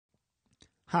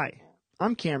Hi,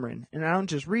 I'm Cameron, and I don't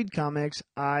just read comics,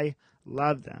 I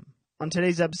love them. On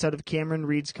today's episode of Cameron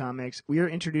Reads Comics, we are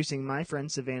introducing my friend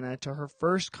Savannah to her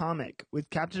first comic with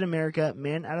Captain America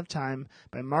Man Out of Time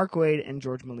by Mark Waid and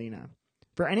George Molina.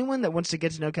 For anyone that wants to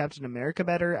get to know Captain America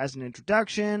better as an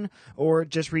introduction, or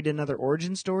just read another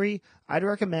origin story, I'd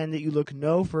recommend that you look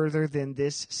no further than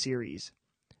this series.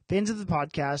 Fans of the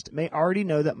podcast may already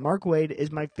know that Mark Waid is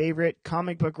my favorite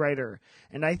comic book writer,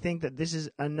 and I think that this is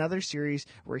another series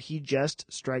where he just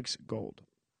strikes gold.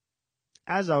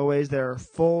 As always, there are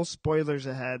full spoilers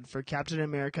ahead for Captain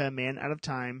America Man Out of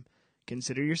Time.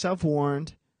 Consider yourself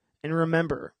warned. And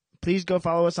remember, please go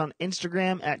follow us on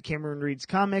Instagram at Cameron Reads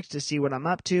Comics to see what I'm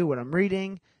up to, what I'm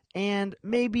reading, and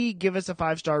maybe give us a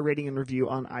 5-star rating and review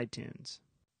on iTunes.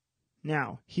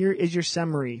 Now, here is your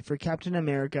summary for Captain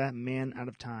America Man Out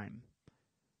of Time.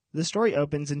 The story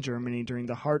opens in Germany during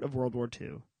the heart of World War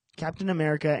II. Captain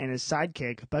America and his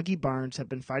sidekick, Bucky Barnes, have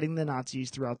been fighting the Nazis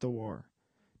throughout the war.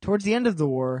 Towards the end of the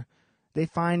war, they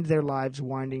find their lives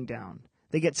winding down.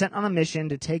 They get sent on a mission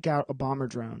to take out a bomber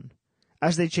drone.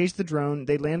 As they chase the drone,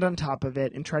 they land on top of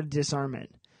it and try to disarm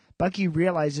it. Bucky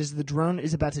realizes the drone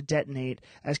is about to detonate.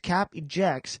 As Cap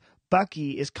ejects,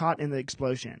 Bucky is caught in the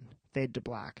explosion. Fade to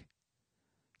black.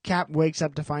 Cap wakes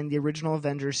up to find the original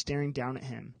Avengers staring down at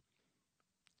him.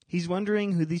 He's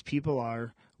wondering who these people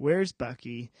are, where's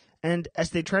Bucky, and as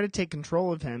they try to take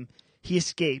control of him, he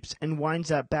escapes and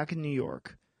winds up back in New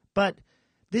York. But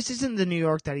this isn't the New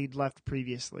York that he'd left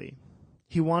previously.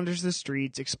 He wanders the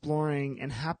streets, exploring,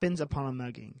 and happens upon a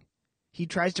mugging. He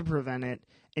tries to prevent it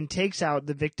and takes out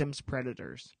the victim's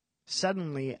predators.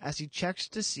 Suddenly, as he checks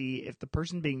to see if the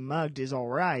person being mugged is all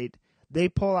right, they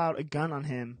pull out a gun on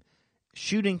him,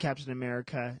 shooting Captain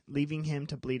America, leaving him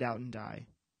to bleed out and die.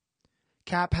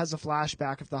 Cap has a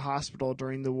flashback of the hospital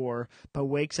during the war, but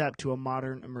wakes up to a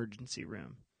modern emergency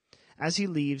room. As he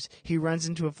leaves, he runs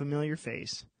into a familiar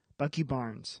face, Bucky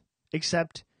Barnes.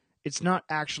 Except, it's not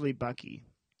actually Bucky.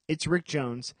 It's Rick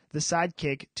Jones, the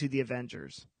sidekick to the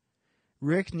Avengers.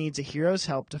 Rick needs a hero's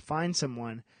help to find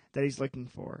someone that he's looking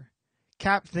for.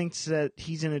 Cap thinks that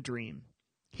he's in a dream.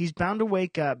 He's bound to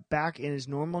wake up back in his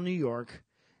normal New York,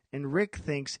 and Rick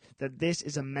thinks that this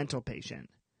is a mental patient.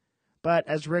 But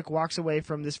as Rick walks away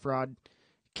from this fraud,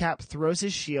 Cap throws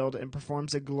his shield and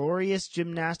performs a glorious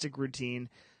gymnastic routine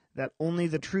that only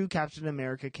the true Captain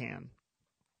America can.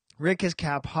 Rick has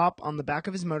Cap hop on the back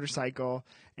of his motorcycle,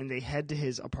 and they head to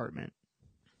his apartment.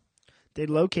 They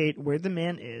locate where the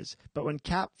man is, but when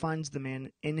Cap finds the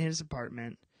man in his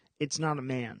apartment, it's not a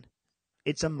man.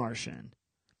 It's a Martian.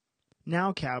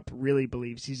 Now Cap really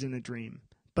believes he's in a dream.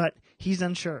 But he's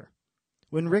unsure.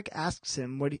 When Rick asks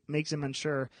him what makes him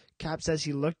unsure, Cap says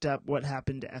he looked up what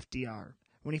happened to FDR.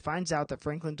 When he finds out that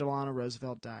Franklin Delano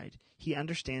Roosevelt died, he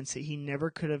understands that he never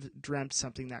could have dreamt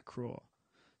something that cruel.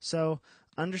 So,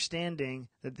 understanding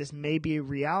that this may be a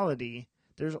reality,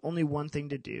 there's only one thing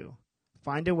to do.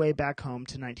 Find a way back home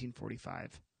to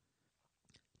 1945.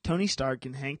 Tony Stark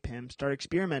and Hank Pym start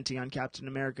experimenting on Captain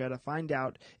America to find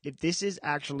out if this is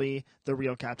actually the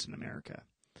real Captain America.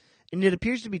 And it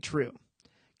appears to be true.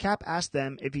 Cap asks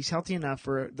them if he's healthy enough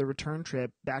for the return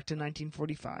trip back to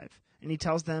 1945, and he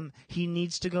tells them he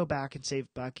needs to go back and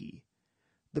save Bucky.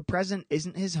 The present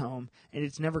isn't his home, and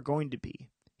it's never going to be.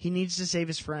 He needs to save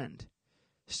his friend.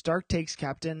 Stark takes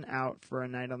Captain out for a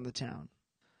night on the town.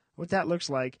 What that looks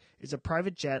like is a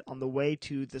private jet on the way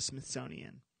to the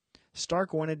Smithsonian.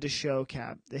 Stark wanted to show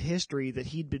Cap the history that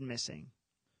he'd been missing.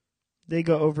 They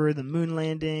go over the moon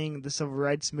landing, the civil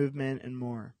rights movement, and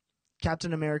more.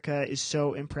 Captain America is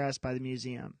so impressed by the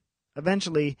museum.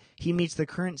 Eventually, he meets the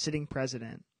current sitting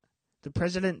president. The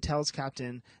president tells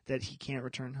Captain that he can't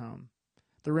return home.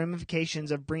 The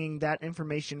ramifications of bringing that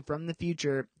information from the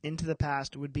future into the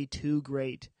past would be too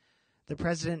great. The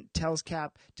president tells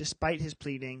Cap, despite his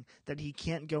pleading, that he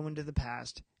can't go into the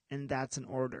past, and that's an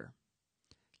order.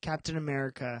 Captain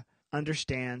America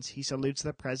understands, he salutes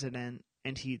the president,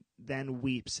 and he then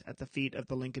weeps at the feet of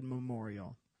the Lincoln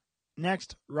Memorial.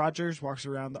 Next, Rogers walks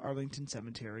around the Arlington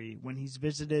Cemetery when he's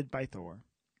visited by Thor.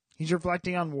 He's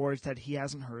reflecting on wars that he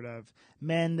hasn't heard of,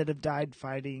 men that have died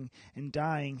fighting and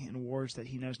dying in wars that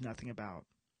he knows nothing about.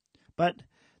 But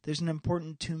there's an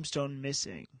important tombstone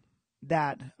missing,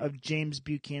 that of James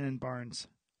Buchanan Barnes,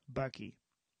 Bucky.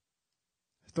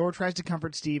 Thor tries to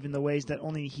comfort Steve in the ways that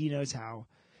only he knows how.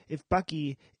 If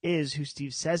Bucky is who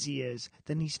Steve says he is,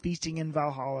 then he's feasting in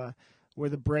Valhalla, where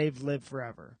the brave live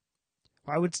forever.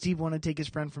 Why would Steve want to take his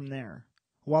friend from there?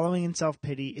 Wallowing in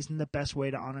self-pity isn't the best way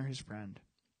to honor his friend.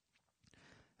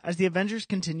 As the Avengers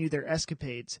continue their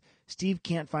escapades, Steve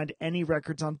can't find any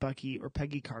records on Bucky or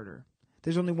Peggy Carter.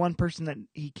 There's only one person that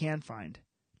he can find,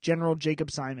 General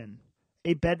Jacob Simon.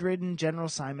 A bedridden General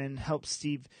Simon helps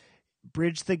Steve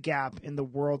bridge the gap in the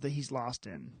world that he's lost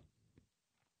in.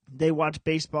 They watch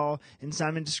baseball, and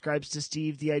Simon describes to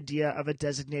Steve the idea of a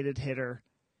designated hitter.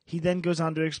 He then goes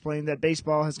on to explain that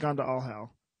baseball has gone to all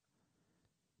hell.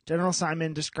 General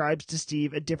Simon describes to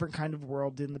Steve a different kind of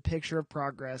world in the picture of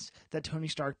progress that Tony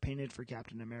Stark painted for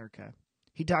Captain America.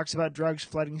 He talks about drugs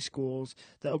flooding schools,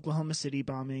 the Oklahoma City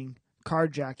bombing,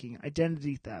 carjacking,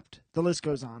 identity theft. The list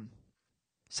goes on.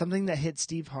 Something that hits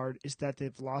Steve hard is that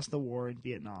they've lost the war in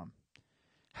Vietnam.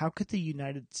 How could the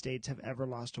United States have ever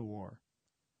lost a war?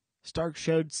 Stark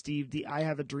showed Steve the I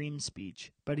Have a Dream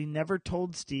speech, but he never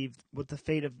told Steve what the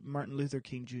fate of Martin Luther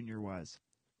King Jr. was.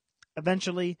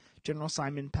 Eventually, General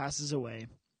Simon passes away.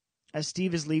 As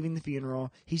Steve is leaving the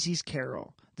funeral, he sees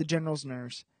Carol, the general's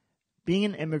nurse. Being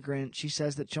an immigrant, she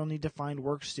says that she'll need to find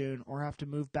work soon or have to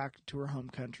move back to her home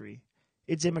country.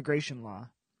 It's immigration law.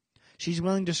 She's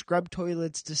willing to scrub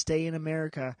toilets to stay in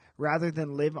America rather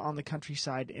than live on the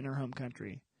countryside in her home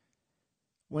country.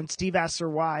 When Steve asks her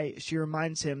why, she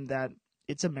reminds him that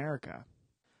it's America.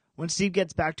 When Steve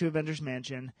gets back to Avengers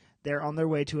Mansion, they're on their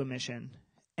way to a mission.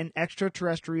 An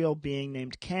extraterrestrial being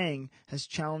named Kang has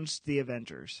challenged the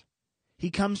Avengers.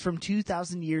 He comes from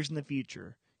 2,000 years in the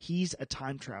future. He's a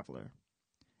time traveler.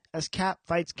 As Cap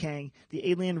fights Kang,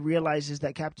 the alien realizes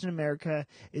that Captain America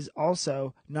is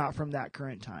also not from that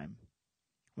current time.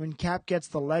 When Cap gets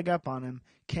the leg up on him,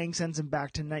 Kang sends him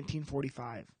back to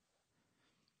 1945.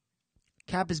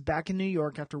 Cap is back in New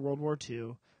York after World War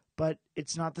II, but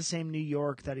it's not the same New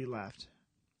York that he left.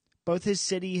 Both his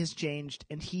city has changed,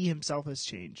 and he himself has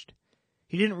changed.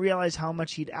 He didn't realize how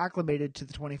much he'd acclimated to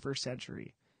the 21st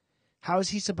century. How is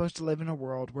he supposed to live in a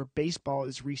world where baseball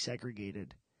is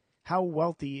resegregated? How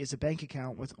wealthy is a bank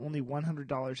account with only $100 in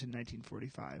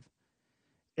 1945?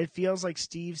 It feels like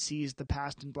Steve sees the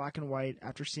past in black and white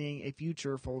after seeing a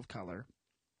future full of color.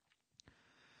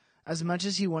 As much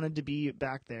as he wanted to be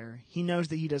back there, he knows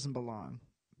that he doesn't belong.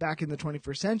 Back in the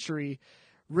 21st century,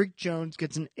 Rick Jones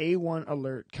gets an A1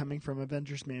 alert coming from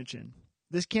Avengers Mansion.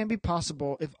 This can't be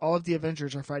possible if all of the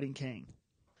Avengers are fighting Kang.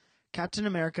 Captain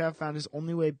America found his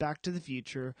only way back to the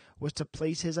future was to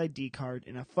place his ID card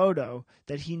in a photo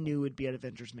that he knew would be at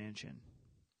Avengers Mansion.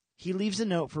 He leaves a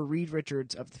note for Reed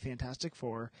Richards of the Fantastic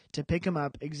Four to pick him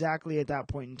up exactly at that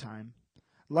point in time.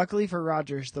 Luckily for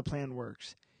Rogers, the plan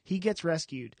works. He gets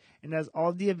rescued, and as all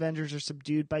of the Avengers are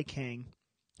subdued by Kang,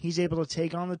 he's able to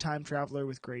take on the Time Traveler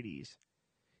with great ease.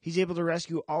 He's able to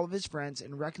rescue all of his friends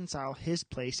and reconcile his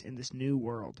place in this new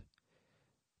world.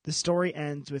 The story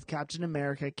ends with Captain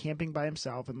America camping by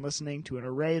himself and listening to an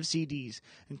array of CDs,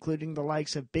 including the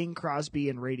likes of Bing Crosby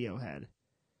and Radiohead.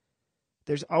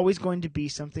 There's always going to be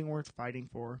something worth fighting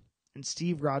for, and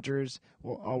Steve Rogers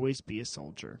will always be a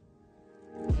soldier.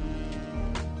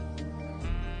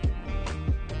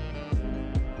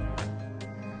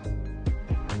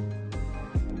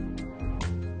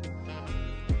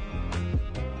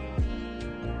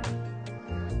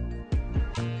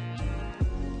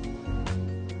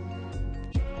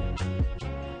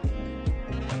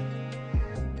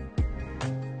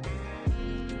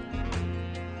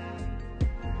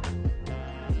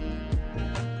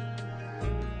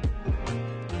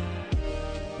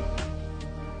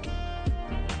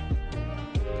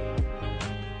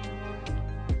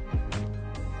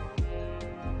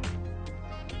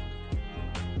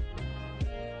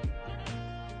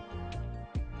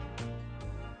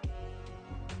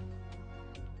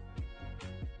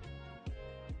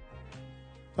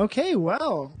 Okay,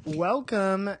 well,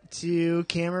 welcome to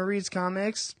Cameron Reads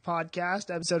Comics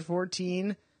podcast, episode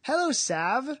 14. Hello,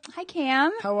 Sav. Hi,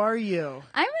 Cam. How are you?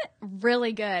 I'm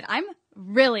really good. I'm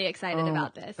really excited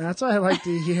about this. That's what I like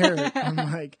to hear. I'm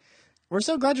like, we're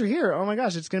so glad you're here. Oh my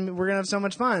gosh, we're gonna have so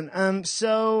much fun.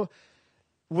 So,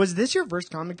 was this your first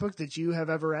comic book that you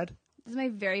have ever read? This is my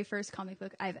very first comic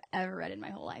book I've ever read in my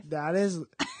whole life. That is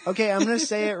okay. I'm gonna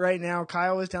say it right now.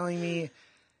 Kyle was telling me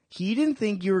he didn't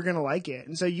think you were going to like it.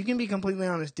 And so you can be completely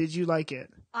honest. Did you like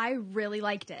it? I really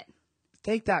liked it.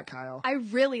 Take that, Kyle. I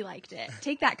really liked it.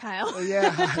 Take that, Kyle.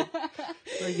 Yeah.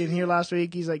 Like in here last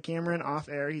week, he's like, Cameron, off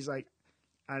air. He's like,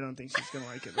 I don't think she's going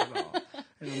to like it at all.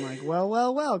 And I'm like,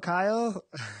 well, Kyle.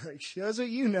 Like, shows what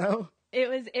you know.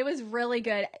 It was really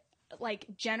good. Like,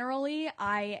 generally,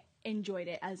 I enjoyed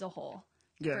it as a whole.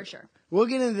 Good. For sure. We'll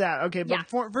get into that. Okay, but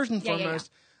first and foremost,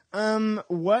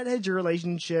 what has your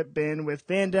relationship been with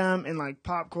fandom and like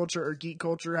pop culture or geek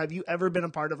culture? Have you ever been a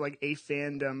part of like a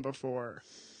fandom before?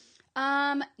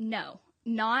 No,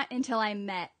 not until I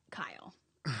met Kyle.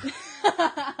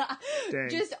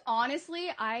 Just honestly,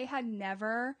 I had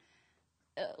never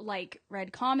like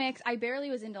read comics. I barely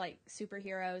was into like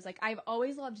superheroes. Like I've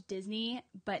always loved Disney,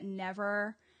 but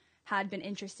never had been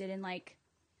interested in like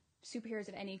superheroes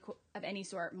of any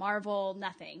sort. Marvel,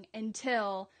 nothing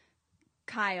until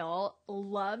Kyle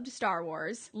loved Star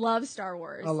Wars. A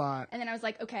lot. And then I was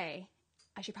like, okay,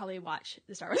 I should probably watch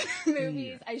the Star Wars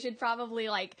movies. I should probably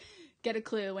like get a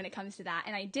clue when it comes to that.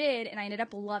 And I did, and I ended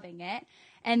up loving it.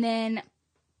 And then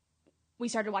we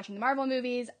started watching the Marvel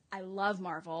movies. I love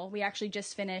Marvel. We actually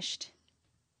just finished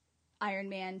Iron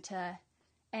Man to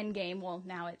Endgame. Well,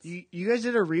 now it's... You guys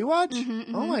did a rewatch?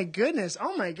 Mm-hmm. Oh my goodness.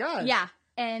 Oh my gosh. Yeah.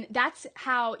 And that's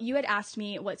how you had asked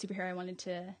me what superhero I wanted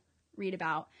to read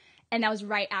about. And that was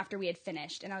right after we had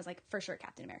finished. And I was like, for sure,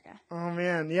 Captain America. Oh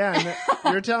man. Yeah.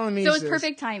 You're telling me. So it was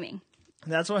perfect timing.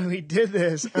 That's why we did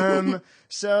this.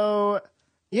 So...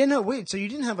 Yeah, no, wait, so you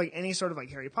didn't have, like, any sort of, like,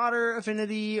 Harry Potter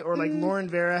affinity, or, like, Lauren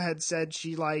Vera had said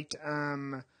she liked,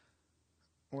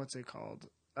 what's it called?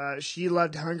 She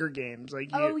loved Hunger Games.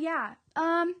 Like, Oh, yeah.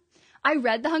 I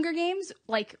read The Hunger Games,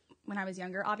 like, when I was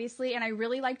younger, obviously, and I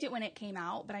really liked it when it came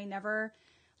out, but I never,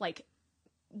 like,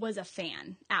 was a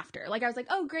fan after. Like, I was like,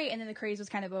 oh, great, and then the craze was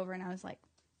kind of over, and I was like,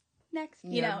 next,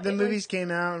 you know. The movies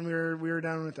came out, and we were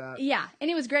done with that. Yeah, and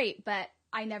it was great, but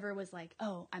I never was like,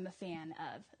 oh, I'm a fan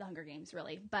of The Hunger Games,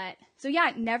 really. But, so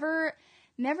yeah, never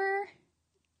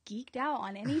geeked out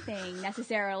on anything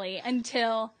necessarily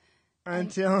until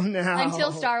now.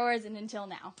 Until Star Wars and until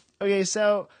now. Okay,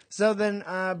 so then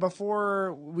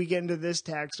before we get into this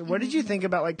text, what did you think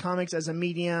about like comics as a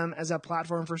medium, as a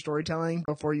platform for storytelling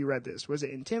before you read this? Was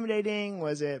it intimidating?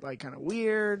 Was it like kind of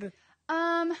weird?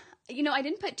 You know, I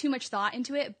didn't put too much thought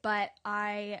into it, but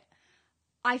I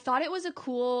thought it was a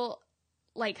cool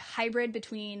like hybrid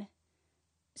between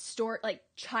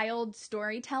child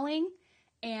storytelling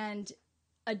and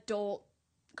adult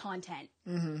content.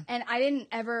 And I didn't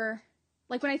ever,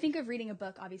 like, when I think of reading a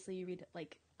book, obviously you read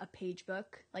like a page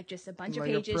book, like just a bunch of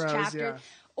pages, chapters,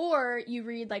 or you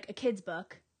read like a kid's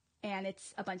book and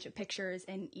it's a bunch of pictures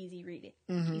and easy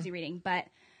reading. But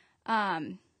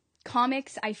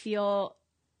comics, I feel,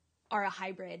 are a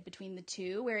hybrid between the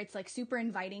two, where it's like super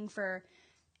inviting for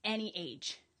any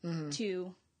age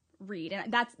to read.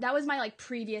 And that was my like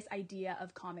previous idea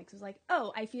of comics, was like,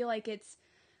 oh, I feel like it's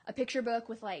a picture book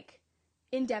with like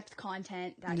in-depth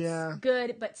content that's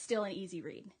good but still an easy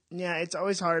read. Yeah, it's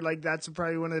always hard. Like, that's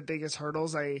probably one of the biggest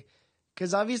hurdles.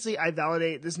 Because obviously I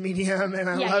validate this medium and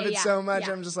I love it so much.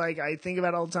 I'm just like, I think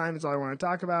about it all the time. It's all I want to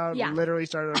talk about. I literally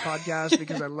started a podcast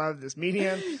because I love this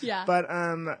medium. But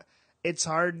it's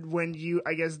hard when you,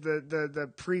 I guess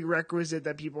the prerequisite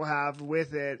that people have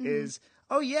with it is,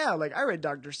 oh yeah, like I read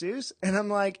Dr. Seuss, and I'm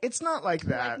like, it's not like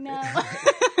that.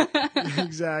 Like, no.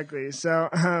 Exactly. So,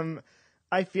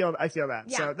 I feel that.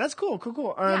 Yeah. So that's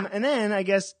cool. And then I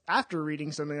guess after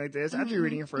reading something like this, after you're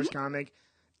reading your first comic,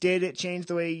 did it change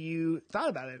the way you thought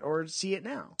about it or see it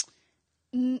now?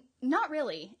 Not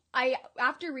really.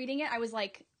 After reading it, I was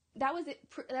like, that was it.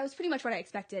 That was pretty much what I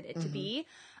expected it to be.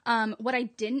 What I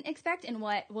didn't expect, and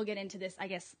what we'll get into this, I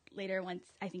guess, later once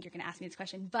I think you're going to ask me this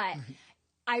question, but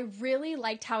I really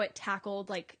liked how it tackled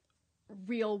like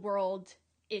real world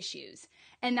issues.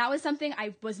 And that was something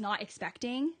I was not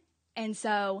expecting. And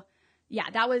so, yeah,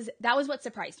 that was what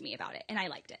surprised me about it. And I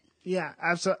liked it. Yeah,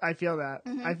 absolutely. I feel that.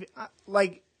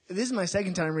 Like, this is my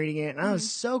second time reading it, and I was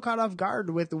so caught off guard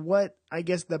with what, I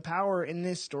guess, the power in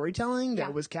this storytelling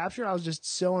that was captured. I was just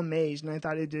so amazed, and I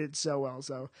thought it did so well.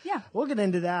 So, yeah, we'll get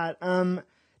into that.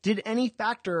 Did any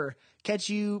factor catch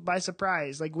you by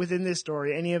surprise, like within this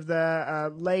story? Any of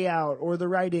the layout or the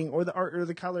writing or the art or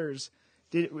the colors?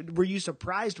 Were you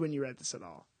surprised when you read this at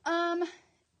all?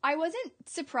 I wasn't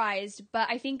surprised, but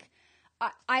I think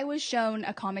I was shown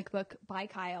a comic book by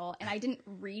Kyle, and I didn't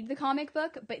read the comic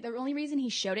book, but the only reason he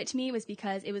showed it to me was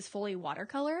because it was fully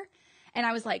watercolor, and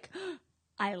I was like, oh,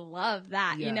 I love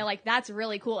that. Yeah. You know, like, that's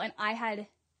really cool. And I had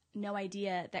no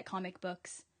idea that comic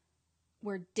books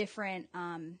were different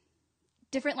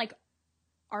like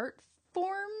art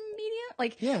form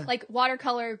media, like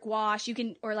watercolor, gouache, you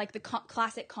can, or like the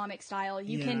classic comic style,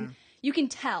 you can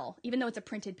tell, even though it's a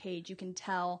printed page, you can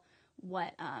tell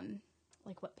what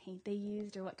like what paint they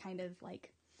used or what kind of,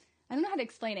 like, I don't know how to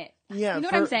explain it. Yeah, you know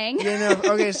what I'm saying?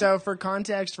 Okay, so for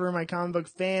context for my comic book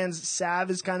fans, Sav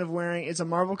is kind of wearing, it's a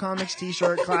Marvel Comics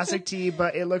t-shirt, classic tee,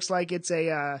 but it looks like it's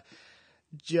a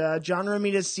John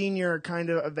Romita Sr.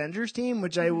 kind of Avengers team,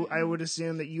 which I would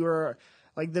assume that you are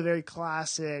like the very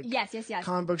classic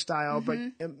comic book style, but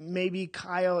maybe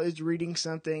Kyle is reading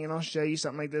something, and I'll show you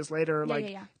something like this later,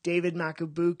 David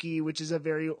Makabuki, which is a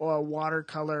very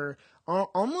watercolor,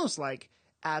 almost like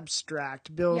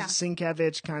abstract Bill Yeah.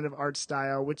 Sienkiewicz kind of art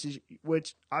style,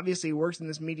 which obviously works in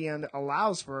this medium that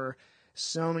allows for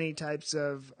so many types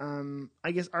of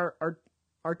I guess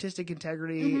artistic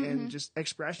integrity and just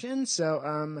expression.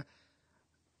 So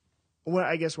what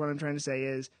I'm trying to say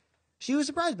is she was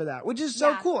surprised by that, which is so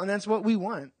Yeah. cool, and that's what we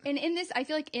want. And in this, I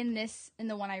feel like in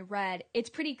the one I read, it's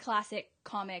pretty classic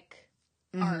comic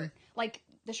art. Like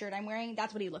the shirt I'm wearing,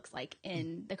 that's what he looks like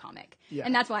in the comic. Yeah.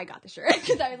 And that's why I got the shirt.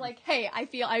 Because I was like, hey,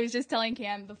 I was just telling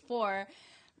Cam before,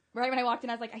 right when I walked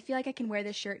in, I was like, I feel like I can wear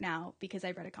this shirt now because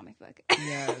I've read a comic book.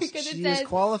 Yes, Because it she is says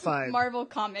qualified. Marvel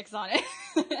Comics on it.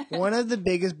 One of the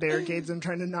biggest barricades I'm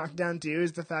trying to knock down too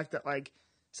is the fact that, like,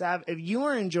 Sav, if you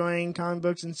are enjoying comic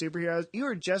books and superheroes, you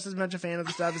are just as much a fan of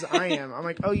the stuff as I am. I'm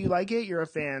like, oh, you like it? You're a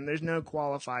fan. There's no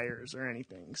qualifiers or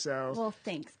anything. So, Well,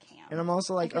 thanks, Cam. and I'm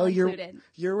also like, feel oh, included.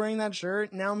 you're wearing that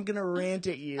shirt? Now I'm gonna rant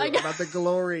at you I know. about the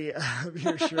glory of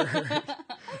your shirt.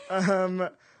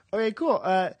 Okay,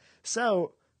 cool.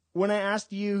 So when I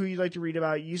asked you who you'd like to read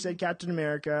about, you said Captain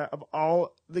America. Of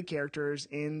all the characters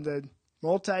in the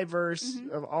multiverse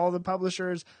of all the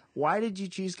publishers, why did you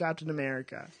choose Captain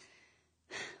America?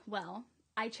 Well,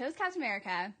 I chose Captain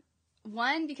America,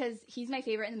 one, because he's my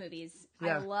favorite in the movies.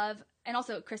 Yeah. I love, and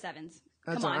also Chris Evans.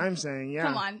 That's Come what on. I'm saying. Yeah.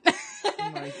 Come on.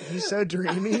 Like, he's so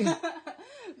dreamy.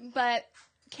 But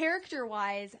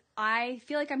character-wise, I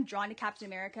feel like I'm drawn to Captain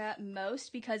America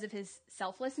most because of his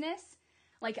selflessness.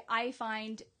 Like, I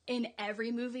find in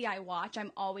every movie I watch,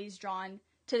 I'm always drawn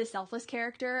to the selfless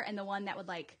character and the one that would,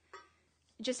 like,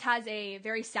 just has a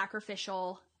very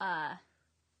sacrificial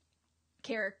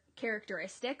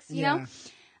characteristics, you know?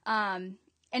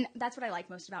 And that's what I like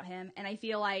most about him. And I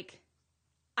feel like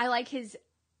I like that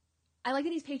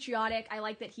he's patriotic. I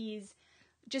like that he's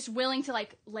just willing to,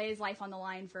 like, lay his life on the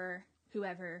line for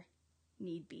whoever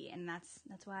need be. And that's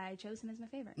why I chose him as my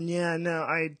favorite. Yeah, no,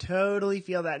 I totally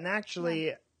feel that. And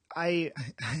actually,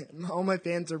 all my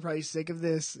fans are probably sick of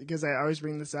this because I always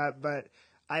bring this up, but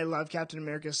I love Captain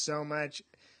America so much.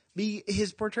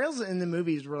 His portrayals in the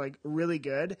movies were, like, really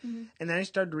good. And then I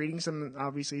started reading some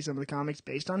of the comics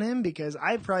based on him because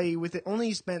I probably,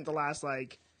 only spent the last,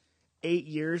 like, 8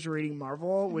 years reading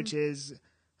Marvel, which is,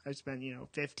 I spent,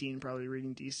 15 probably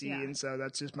reading DC. Yeah. And so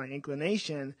that's just my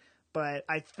inclination. But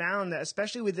I found that,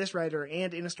 especially with this writer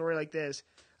and in a story like this,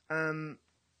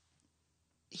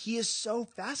 he is so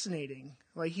fascinating.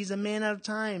 Like, he's a man out of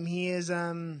time. He is,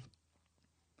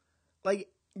 like,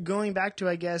 going back to,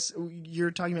 I guess,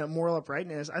 you're talking about moral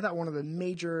uprightness, I thought one of the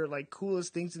major, like,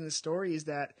 coolest things in the story is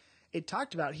that it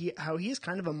talked about how he is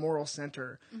kind of a moral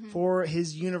center for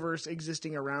his universe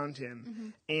existing around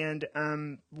him.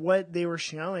 And what they were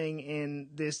showing in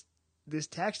this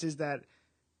text is that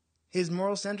his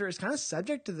moral center is kind of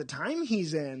subject to the time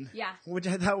he's in. Yeah. Which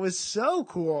I thought was so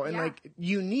cool and, Yeah. like,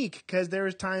 unique, because there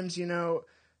was times,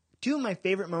 two of my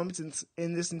favorite moments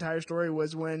in this entire story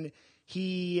was when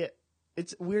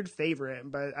it's a weird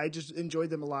favorite, but I just enjoyed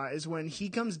them a lot, is when he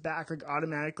comes back, like,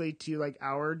 automatically to, like,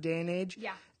 our day and age.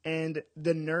 Yeah. And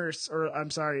the nurse,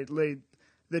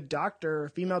 the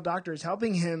doctor, female doctor, is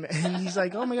helping him, and he's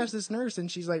like, "Oh my gosh, this nurse!"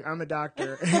 And she's like, "I'm a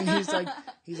doctor," and he's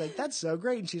like, "That's so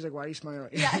great," and she's like, "Why are you smiling?"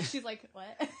 Yeah, she's like,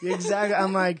 what? Exactly.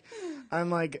 I'm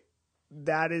like,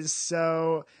 that is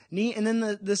so neat. And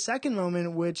then the second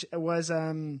moment, which was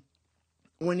when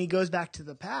he goes back to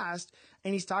the past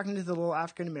and he's talking to the little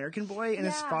African American boy and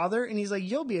his Yeah. father, and he's like,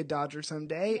 "You'll be a Dodger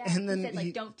someday." Yeah, And then he said,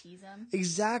 like, don't tease him.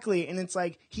 exactly, and it's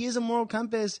like he is a moral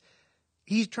compass.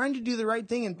 He's trying to do the right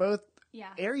thing in both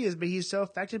Yeah. areas, but he's so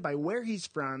affected by where he's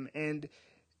from, and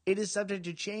it is subject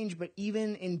to change. But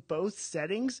even in both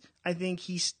settings, I think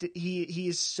he's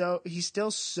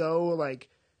still so, like,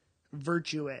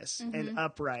 virtuous and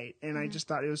upright, and I just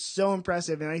thought it was so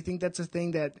impressive. And I think that's a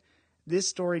thing that this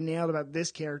story nailed about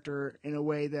this character in a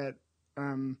way that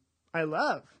I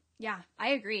love. Yeah, I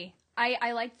agree.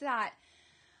 I liked that.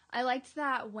 I liked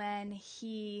that when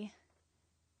he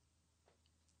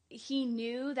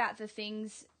knew that the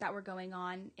things that were going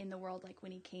on in the world, like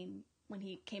when he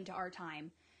came to our time,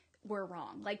 were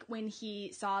wrong. Like when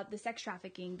he saw the sex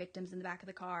trafficking victims in the back of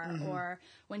the car, or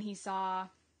when he saw,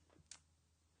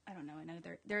 I don't know,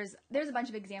 there's a bunch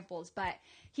of examples, but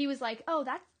he was like, oh,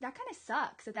 that kind of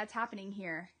sucks that that's happening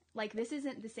here. Like, this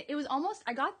isn't the same. It was almost,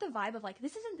 I got the vibe of, like,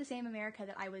 this isn't the same America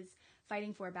that I was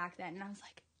fighting for back then. And I was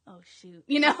like, oh, shoot.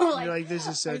 Like, You're like, this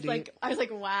is so deep. I was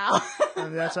like, wow.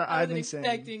 And that's what I I've wasn't been saying.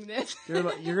 expecting this.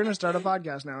 You're going to start a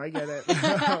podcast now. I get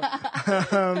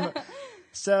it.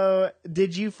 So,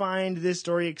 did you find this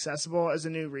story accessible as a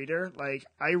new reader? Like,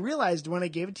 I realized when I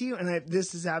gave it to you, and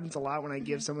this happens a lot when I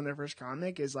give someone their first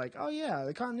comic, is like, oh yeah,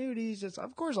 the continuity is just,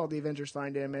 of course all the Avengers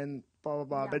find him and blah, blah,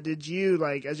 blah. Yeah. But did you,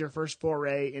 like, as your first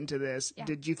foray into this,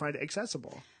 did you find it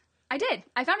accessible? I did.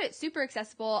 I found it super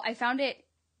accessible. I found it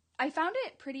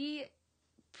pretty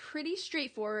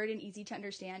straightforward and easy to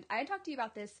understand. I had talked to you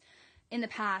about this in the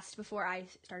past before I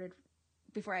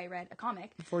read a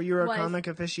comic. Before you were a comic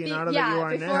aficionado that you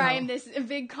are now. Yeah, before I am this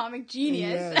big comic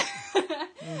genius.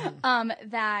 Yes.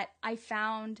 That I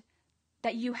found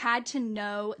that you had to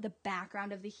know the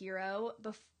background of the hero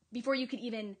before you could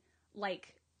even,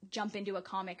 like, jump into a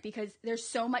comic, because there's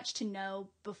so much to know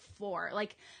before,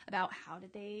 like, about how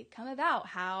did they come about,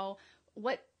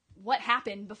 what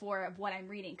happened before of what I'm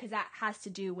reading, because that has to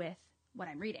do with what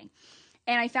I'm reading.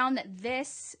 And I found that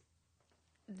this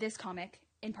comic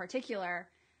in particular,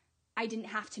 I didn't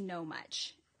have to know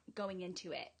much going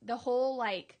into it. The whole,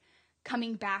 like,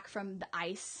 coming back from the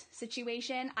ice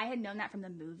situation, I had known that from the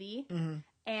movie,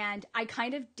 and I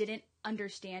kind of didn't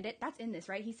understand it. That's in this,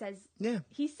 right? He says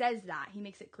that. He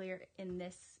makes it clear in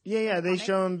this. Yeah, they comic.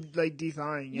 show him, like,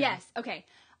 de-thawing. Yeah. Yes, okay.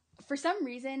 For some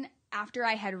reason, after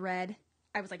I had read,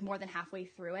 I was, like, more than halfway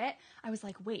through it, I was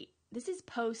like, wait, this is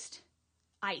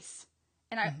post-ice.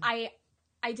 And I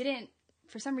didn't,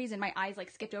 for some reason, my eyes,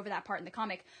 like, skipped over that part in the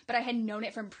comic, but I had known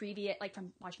it from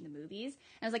from watching the movies.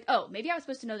 And I was like, oh, maybe I was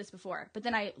supposed to know this before. But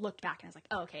then I looked back and I was like,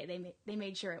 oh, okay, they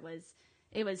made sure it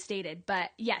was stated.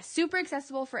 But yes, super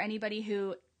accessible for anybody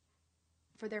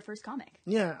for their first comic.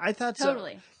 Yeah, I thought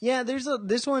totally. So. Yeah,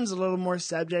 this one's a little more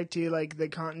subject to, like, the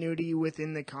continuity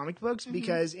within the comic books,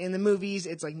 because in the movies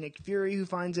it's like Nick Fury who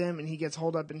finds him and he gets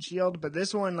holed up in S.H.I.E.L.D., but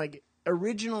this one, like,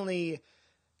 originally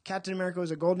Captain America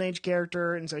was a Golden Age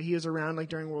character, and so he was around, like,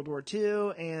 during World War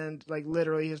II, and, like,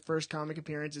 literally his first comic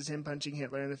appearance is him punching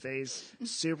Hitler in the face.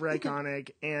 Super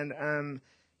iconic. And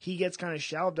he gets kind of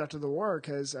shelved after the war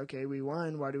because, okay, we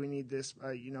won. Why do we need this,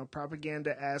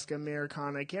 propaganda-esque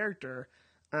Americana character?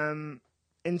 And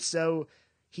so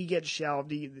he gets shelved.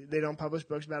 They don't publish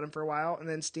books about him for a while. And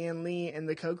then Stan Lee and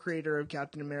the co-creator of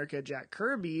Captain America, Jack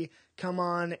Kirby, come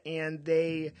on, and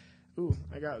they... Ooh,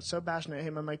 I got so passionate I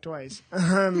hit my mic twice.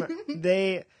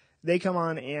 They come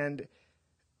on and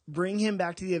bring him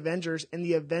back to the Avengers, and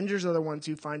the Avengers are the ones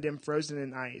who find him frozen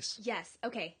in ice. Yes.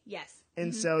 Okay. Yes.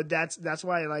 And so that's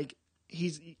why, like,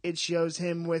 it shows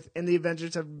him and the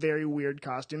Avengers have very weird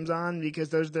costumes on, because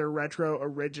those are their retro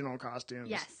original costumes.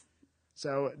 Yes.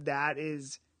 So that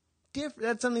is different.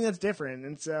 That's something that's different.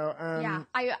 And so yeah,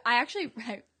 I actually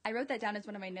I wrote that down as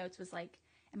one of my notes, was like,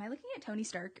 am I looking at Tony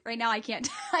Stark right now? I can't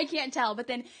tell. But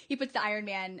then he puts the Iron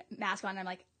Man mask on, and I'm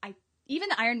like, even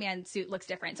the Iron Man suit looks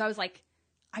different. So I was like,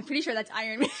 I'm pretty sure that's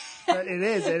Iron Man. But it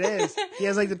is. He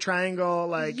has, like, the triangle,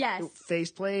 like, yes.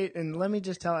 faceplate. And let me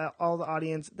just tell all the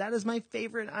audience, that is my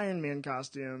favorite Iron Man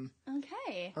costume.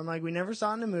 Okay. I'm like, we never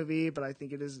saw it in a movie, but I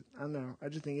think it is, I don't know, I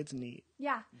just think it's neat.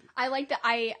 Yeah. I like that.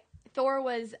 Thor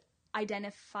was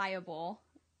identifiable.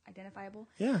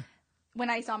 Yeah. When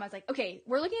I saw him, I was like, okay,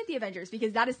 we're looking at the Avengers,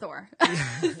 because that is Thor.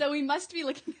 So we must be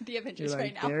looking at the Avengers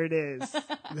right now. There it is.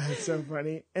 That's so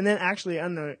funny. And then actually, I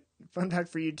don't know, fun fact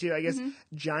for you too, I guess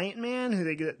Giant Man,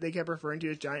 who they kept referring to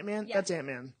as Giant Man, that's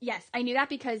Ant-Man. Yes, I knew that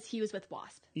because he was with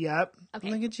Wasp. Yep. Okay.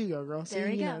 Look at you go, girl.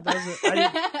 There See, we go.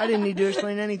 I didn't need to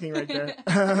explain anything right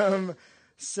there.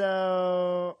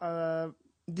 So,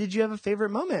 did you have a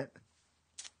favorite moment?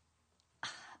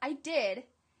 I did.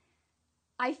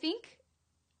 I think...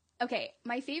 Okay,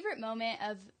 my favorite moment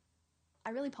I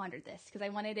really pondered this because I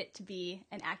wanted it to be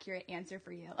an accurate answer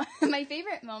for you. My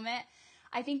favorite moment,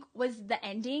 I think, was the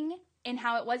ending, and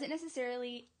how it wasn't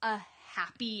necessarily a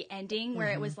happy ending where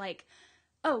it was like,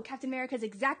 oh, Captain America's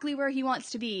exactly where he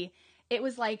wants to be. It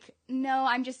was like, no,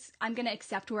 I'm going to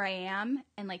accept where I am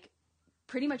and, like,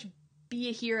 pretty much be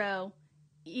a hero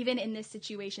even in this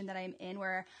situation that I'm in,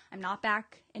 where I'm not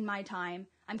back in my time.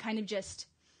 I'm kind of just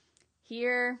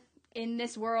here in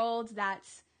this world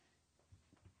that's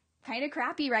kind of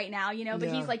crappy right now, but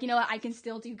he's like, you know what, I can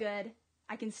still do good.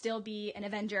 I can still be an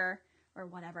Avenger or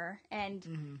whatever.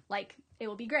 And like, it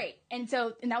will be great. And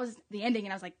that was the ending.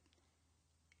 And I was like,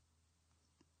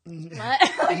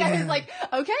 what? I was like,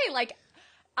 okay, like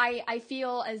I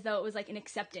feel as though it was like an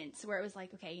acceptance where it was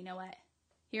like, okay, you know what,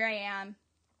 here I am.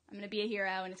 I'm going to be a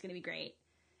hero and it's going to be great.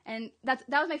 And that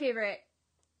was my favorite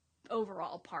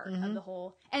overall part of the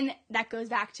whole, and that goes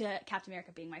back to Captain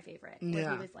America being my favorite,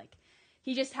 where he was like,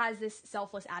 he just has this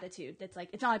selfless attitude that's like,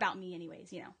 it's not about me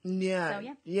anyways, Yeah.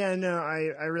 So, yeah, no,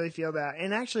 I really feel that.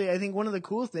 And actually, I think one of the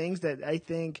cool things that I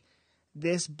think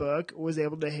this book was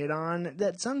able to hit on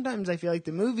that sometimes I feel like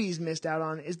the movies missed out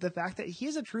on is the fact that he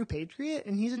is a true patriot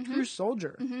and he's a true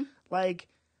soldier. Like,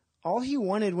 all he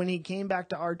wanted when he came back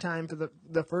to our time for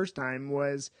the first time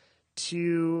was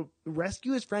to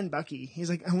rescue his friend Bucky. He's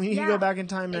like, we need to go back in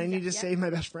time and I need to save my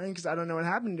best friend because I don't know what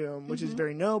happened to him, which is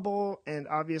very noble. And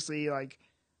obviously, like,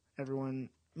 everyone,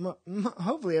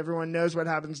 hopefully everyone knows what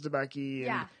happens to Bucky.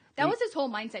 And that was his whole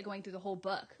mindset going through the whole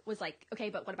book, was like, okay,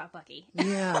 but what about Bucky?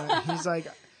 He's like,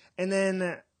 and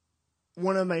then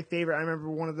one of my favorite, I remember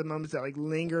one of the moments that like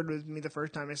lingered with me the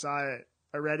first time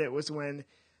I read it was when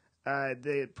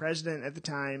the president at the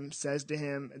time says to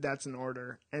him, "That's an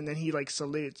order," and then he like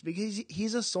salutes because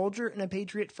he's a soldier and a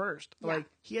patriot first. Like,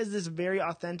 he has this very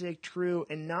authentic, true,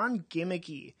 and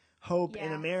non-gimmicky hope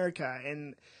in America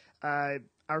and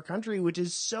our country, which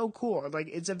is so cool. Like,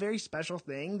 it's a very special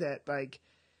thing that like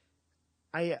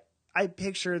I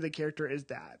picture the character as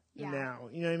that now.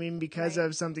 You know what I mean? Because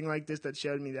of something like this that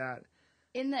showed me that.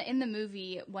 In the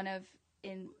movie,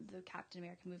 in the Captain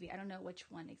America movie, I don't know which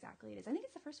one exactly it is. I think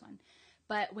it's the first one.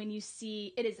 But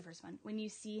it is the first one. When you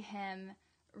see him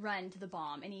run to the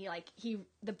bomb and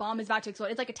the bomb is about to explode.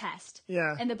 It's like a test.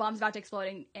 Yeah. And the bomb's about to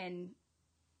explode and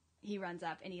he runs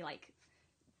up and he like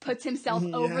puts himself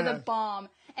over the bomb.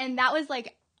 And that was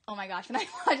like, oh my gosh. When I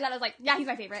watched that, I was like, yeah, he's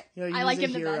my favorite. Yeah, I like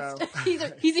him the best.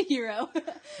 He's a hero.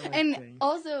 And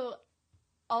also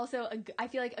I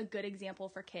feel like a good example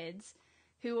for kids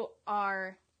who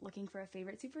are looking for a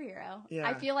favorite superhero. Yeah.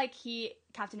 I feel like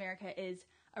Captain America is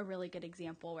a really good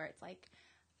example where it's like,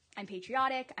 I'm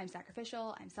patriotic, I'm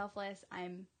sacrificial, I'm selfless,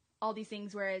 I'm all these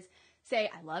things. Whereas, say,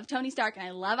 I love Tony Stark and I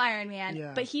love Iron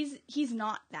Man, but he's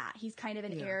not that. He's kind of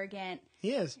an arrogant.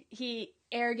 He is.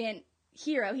 Arrogant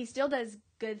hero. He still does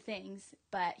good things,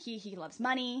 but he loves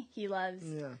money, he loves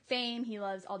fame, he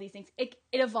loves all these things. It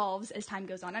evolves as time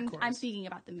goes on. I'm speaking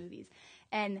about the movies.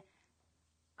 And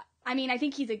I mean, I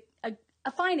think he's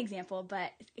a fine example,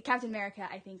 but Captain America,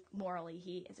 I think morally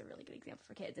he is a really good example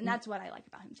for kids, and that's what I like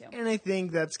about him too. And I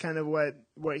think that's kind of what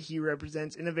he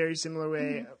represents in a very similar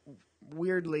way,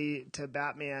 weirdly, to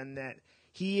Batman, that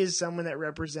he is someone that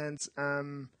represents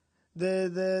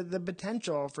the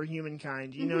potential for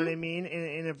humankind. You know what I mean?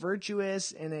 In a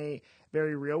virtuous, in a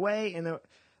very real way.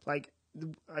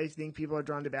 I think people are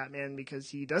drawn to Batman because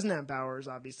he doesn't have powers,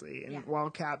 obviously, and while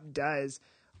Cap does,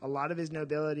 a lot of his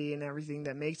nobility and everything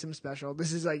that makes him special.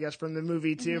 This is, I guess, from the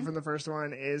movie too, from the first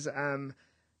one, is none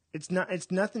of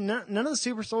the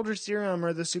super soldier serum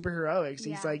or the superheroics.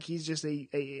 He's just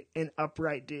an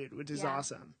upright dude, which is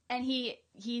awesome. And he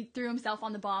threw himself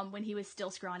on the bomb when he was still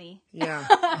scrawny. Yeah.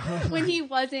 When he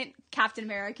wasn't Captain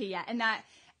America yet. And that,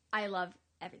 I love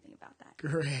everything about that.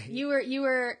 Great. You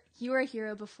were a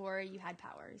hero before you had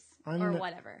powers or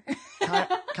whatever.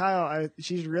 Kyle,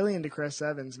 she's really into Chris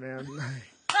Evans, man.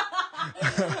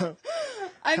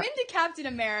 I'm into Captain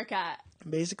America.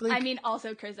 Basically, I mean,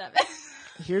 also Chris Evans.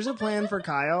 Here's a plan for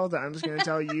Kyle that I'm just going to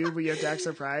tell you, but you have to act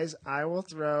surprised. I will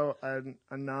throw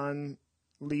a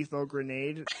non-lethal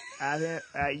grenade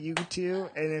at you two,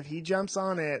 and if he jumps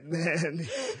on it, then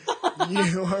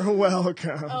you are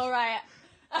welcome. All right.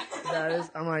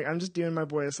 I'm just doing my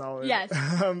boy a solid. Yes.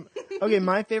 Okay,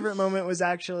 my favorite moment was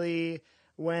actually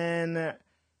when.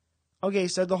 Okay,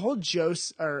 so the whole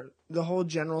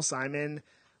General Simon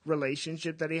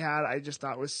relationship that he had, I just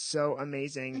thought was so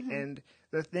amazing. And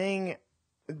the thing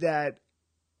that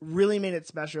really made it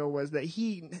special was that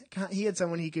he had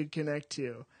someone he could connect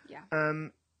to. Yeah.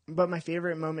 But my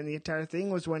favorite moment in the entire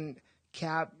thing was when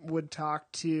Cap would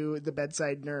talk to the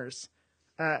bedside nurse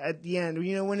at the end.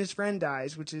 You know, when his friend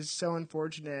dies, which is so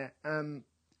unfortunate.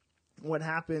 What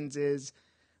happens is,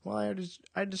 well,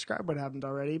 I described what happened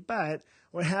already, but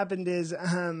what happened is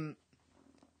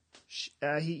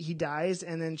he dies,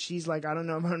 and then she's like, I don't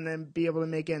know if I'm going to be able to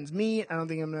make ends meet. I don't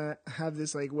think I'm going to have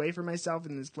this like way for myself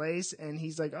in this place. And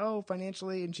he's like, oh,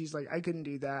 financially. And she's like, I couldn't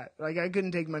do that. Like, I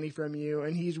couldn't take money from you.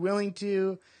 And he's willing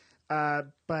to,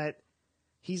 but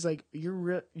he's like,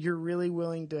 you're really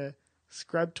willing to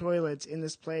scrub toilets in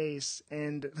this place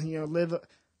and, live,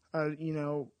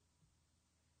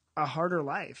 a harder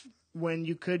life when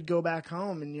you could go back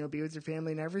home and, be with your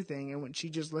family and everything. And when she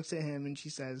just looks at him and she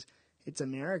says, it's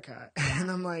America.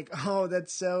 And I'm like, oh,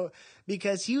 that's so,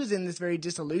 because he was in this very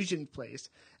disillusioned place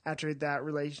after that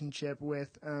relationship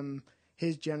with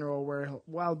his general, where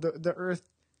while the earth,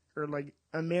 or like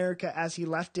America as he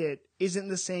left it, isn't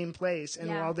the same place. And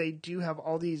while they do have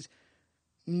all these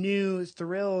new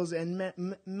thrills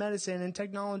and medicine and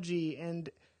technology and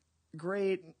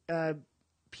great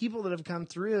people that have come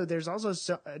through, there's also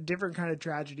a different kind of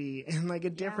tragedy and like a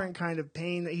different kind of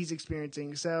pain that he's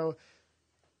experiencing. So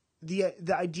the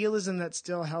idealism that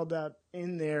still held up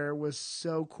in there was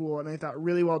so cool, and I thought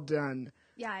really well done.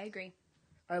 Yeah, I agree.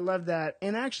 I love that.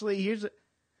 And actually,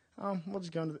 we'll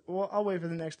just go into. I'll wait for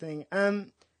the next thing.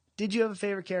 Did you have a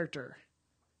favorite character?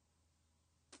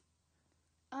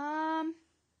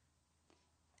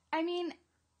 I mean,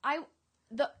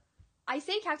 I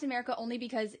say Captain America only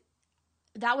because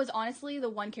that was honestly the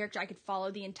one character I could follow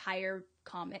the entire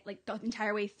comic, like the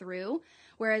entire way through.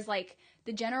 Whereas like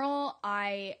the General,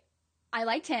 I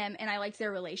liked him and I liked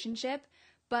their relationship,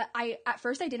 but at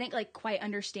first I didn't like quite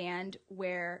understand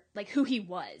who he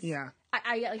was. Yeah.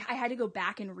 I had to go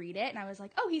back and read it, and I was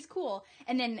like, oh, he's cool.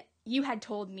 And then you had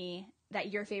told me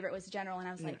that your favorite was the General, and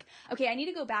I was like, okay, I need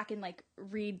to go back and like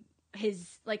read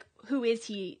his like who is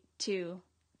he too.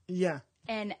 Yeah.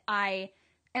 And I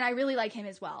really like him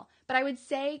as well. But I would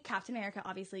say Captain America,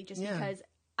 obviously, just because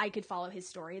I could follow his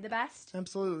story the best.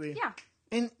 Absolutely. Yeah.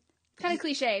 And kind of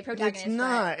cliche protagonist.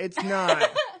 It's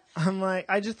not. I'm like,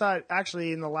 I just thought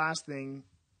actually in the last thing,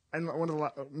 and one of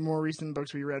the more recent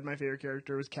books we read, my favorite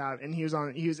character was Cap, and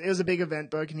it was a big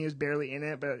event book, and he was barely in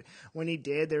it, but when he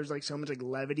did, there was like so much like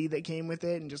levity that came with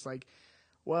it, and just like,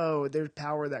 whoa, there's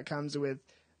power that comes with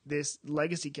this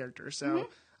legacy character. So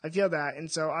I feel that, and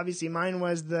so obviously mine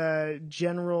was the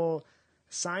General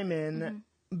Simon.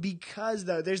 Because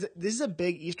though this is a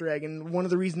big Easter egg, and one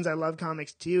of the reasons I love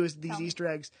comics too is these Easter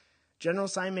eggs. General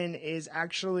Simon is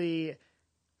actually,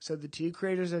 so the two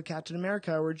creators of Captain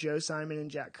America were Joe Simon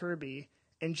and Jack Kirby,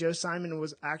 and Joe Simon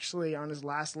was actually on his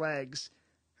last legs.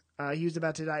 He was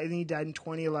about to die. I think he died in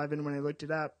 2011 when I looked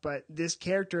it up. But this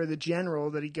character, the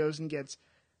General, that he goes and gets,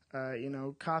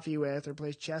 coffee with or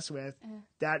plays chess with,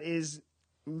 that is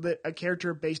a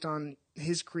character based on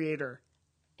his creator.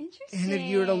 Interesting. And if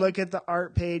you were to look at the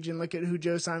art page and look at who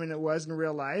Joe Simon was in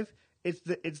real life, it's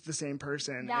the same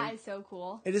person. That is so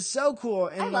cool. It is so cool.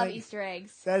 And I love Easter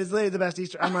eggs. That is literally the best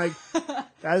Easter. I'm like,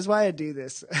 that is why I do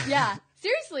this. Yeah,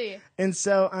 seriously. And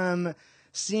so,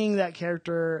 seeing that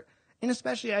character, and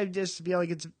especially I just feel like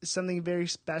it's something very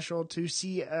special to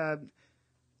see a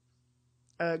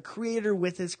creator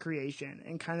with his creation,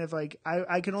 and kind of like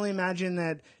I can only imagine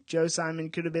that Joe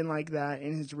Simon could have been like that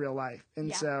in his real life,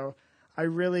 and so. I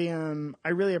really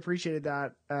appreciated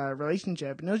that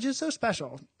relationship, and it was just so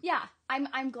special. Yeah,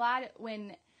 I'm glad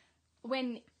when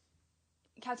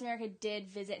Captain America did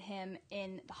visit him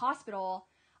in the hospital.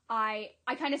 I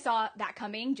kind of saw that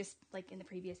coming, just like in the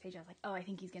previous page. I was like, oh, I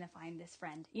think he's gonna find this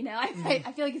friend.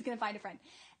 I feel like he's gonna find a friend.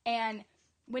 And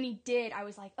when he did, I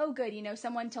was like, oh, good.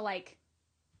 Someone to like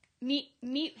meet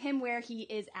him where he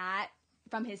is at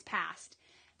from his past.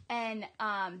 And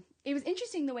it was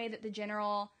interesting the way that the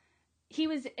General. He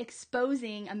was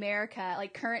exposing America,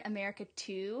 like current America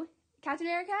to Captain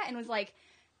America, and was like,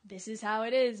 this is how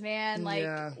it is, man. Like,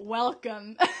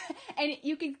 welcome. And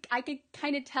I could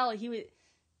kind of tell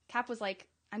Cap was like,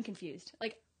 I'm confused.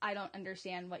 Like, I don't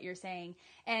understand what you're saying.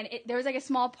 And there was like a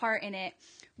small part in it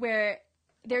where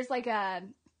there's like a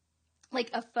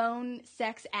phone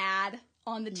sex ad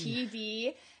on the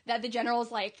TV that the General's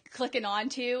like clicking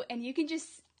onto, and you can just,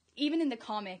 even in the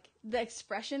comic, the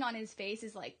expression on his face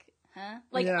is like, huh?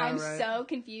 Like, yeah, I'm so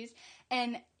confused.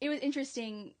 And it was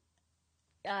interesting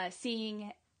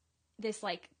seeing this,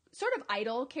 like, sort of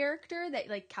idol character that,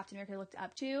 like, Captain America looked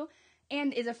up to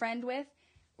and is a friend with,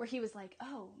 where he was like,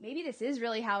 oh, maybe this is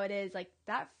really how it is. Like,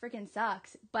 that freaking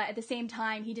sucks. But at the same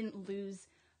time, he didn't lose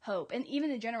hope. And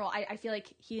even the General, I feel like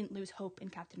he didn't lose hope in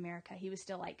Captain America. He was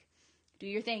still like, do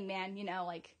your thing, man.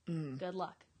 Good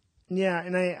luck. Yeah,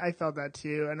 and I felt that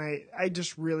too, and I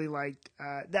just really liked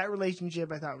that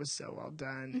relationship. I thought was so well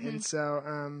done, and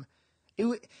so I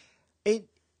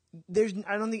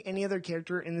don't think any other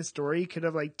character in the story could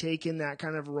have like taken that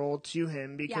kind of role to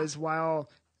him, because while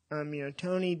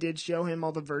Tony did show him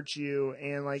all the virtue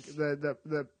and like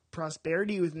the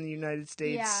prosperity within the United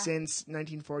States since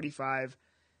 1945.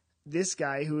 This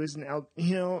guy, who is an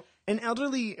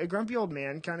elderly, a grumpy old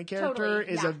man kind of character,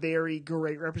 is a very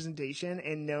great representation.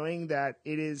 And knowing that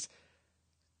it is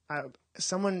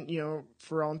someone,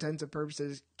 for all intents and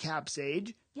purposes, Cap's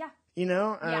age. Yeah.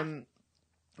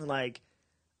 Like,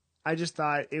 I just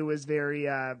thought it was very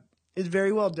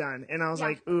well done. And I was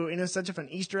like, ooh, and it was such a fun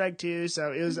Easter egg too.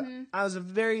 So it was, I was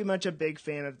very much a big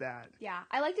fan of that. Yeah.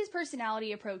 I liked his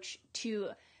personality approach to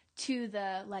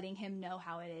the letting him know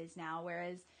how it is now.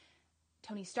 Whereas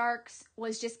Tony Stark's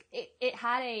was just it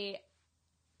had a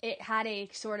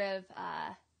sort of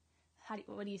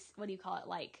what do you call it,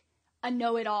 like a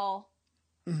know-it-all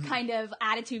kind of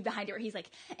attitude behind it, where he's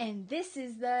like, and this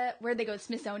is where they go,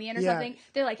 Smithsonian or something.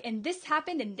 They're like, and this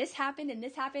happened and this happened and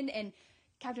this happened, and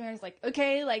Captain America's like,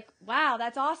 okay, like, wow,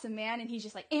 that's awesome, man. And he's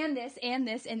just like, and this.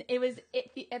 And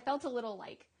it felt a little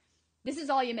like, this is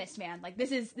all you missed, man. Like,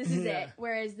 this is it.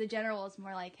 Whereas the general is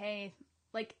more like, hey,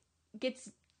 like,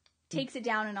 takes it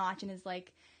down a notch and is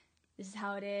like, this is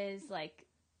how it is. Like,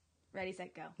 ready,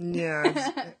 set, go.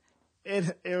 Yeah.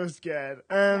 It was good.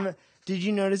 Did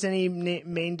you notice any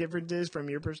main differences from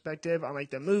your perspective on, like,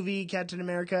 the movie Captain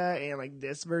America and, like,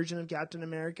 this version of Captain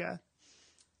America?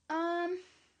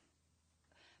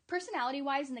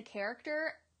 Personality-wise in the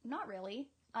character, not really.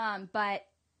 But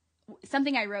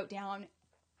something I wrote down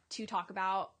to talk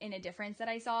about in a difference that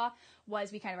I saw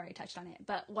was, we kind of already touched on it,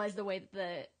 but was the way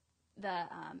that the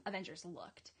Avengers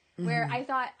looked. Where I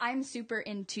thought, I'm super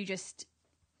into just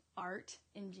art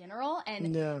in general,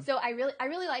 and so I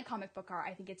really like comic book art.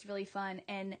 I think it's really fun,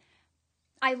 and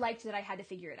I liked that I had to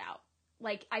figure it out.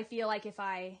 Like, I feel like if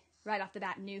I right off the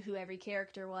bat knew who every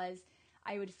character was,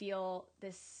 I would feel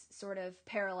this sort of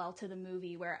parallel to the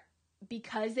movie, where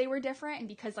because they were different and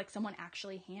because like someone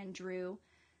actually hand drew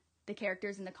the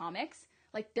characters in the comics,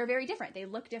 like, they're very different, they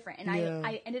look different, and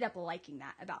I ended up liking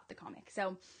that about the comic.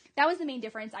 So that was the main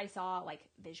difference I saw, like,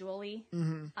 visually.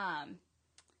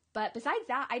 But besides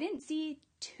that, I didn't see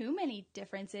too many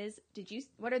differences.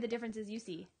 What are the differences you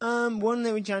see? One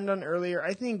that we chimed on earlier,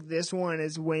 I think this one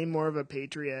is way more of a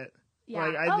patriot. Yeah.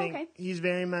 Like, I think he's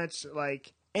very much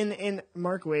like, and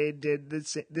Mark Waid did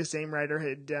the same writer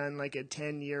had done like a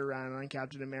 10-year run on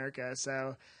Captain America.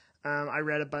 So, I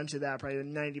read a bunch of that, probably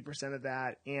 90% of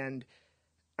that. And,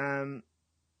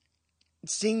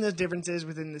 seeing those differences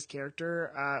within this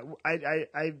character,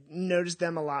 I noticed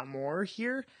them a lot more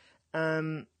here.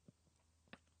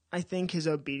 I think his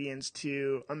obedience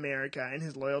to America and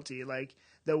his loyalty, like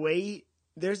the way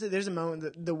there's a moment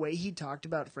that the way he talked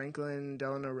about Franklin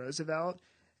Delano Roosevelt,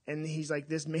 and he's like,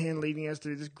 this man leading us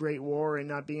through this great war and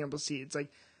not being able to see. It's like,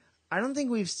 I don't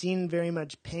think we've seen very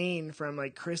much pain from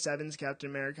like Chris Evans Captain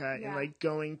America and like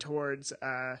going towards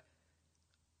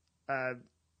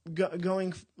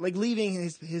going like leaving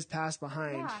his past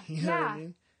behind. You know what I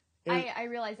mean? I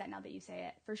realize that now that you say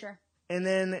it, for sure. And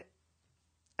then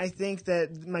I think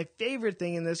that my favorite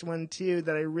thing in this one, too,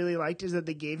 that I really liked is that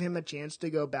they gave him a chance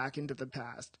to go back into the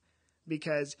past.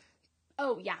 Because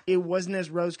it wasn't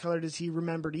as rose-colored as he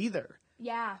remembered either.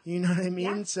 Yeah. You know what I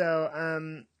mean? Yeah.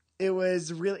 So it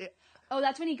was really... Oh,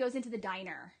 that's when he goes into the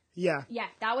diner. Yeah. Yeah,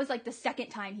 that was like the second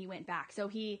time he went back. So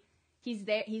he's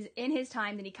there, he's in his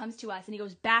time, then he comes to us, and he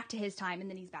goes back to his time, and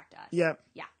then he's back to us. Yep.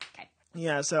 Yeah, okay.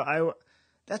 Yeah, so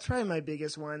that's probably my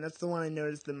biggest one. That's the one I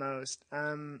noticed the most.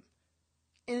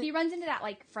 He runs into that,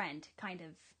 like, friend, kind of,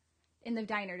 in the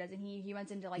diner, doesn't he? He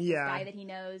runs into, like, this guy that he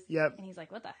knows. Yep. And he's like,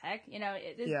 what the heck? You know,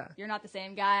 you're not the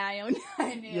same guy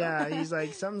I knew. Yeah, he's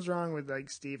like, something's wrong with, like,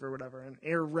 Steve or whatever.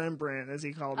 Or Rembrandt, as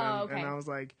he called him. Oh, okay. And I was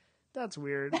like, that's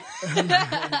weird.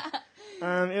 I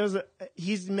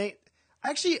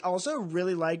actually also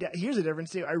really liked it. Here's the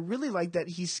difference, too. I really liked that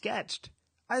he sketched.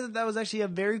 I thought that was actually a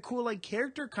very cool, like,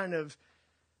 character kind of,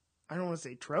 I don't want to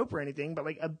say trope or anything, but,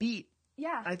 like, a beat.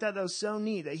 Yeah. I thought that was so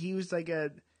neat that he was like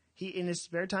in his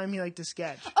spare time, he liked to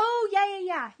sketch. Oh,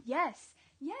 yeah. Yes.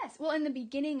 Well, in the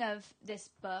beginning of this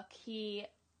book,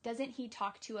 doesn't he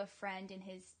talk to a friend in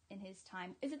his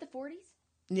time? Is it the 40s?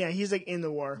 Yeah, he's like in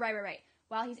the war. Right.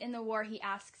 While he's in the war, he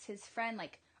asks his friend,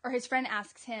 or his friend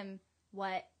asks him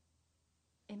what,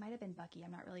 it might have been Bucky,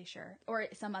 I'm not really sure, or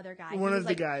some other guy. One of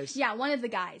the guys. Yeah, one of the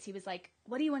guys. He was like,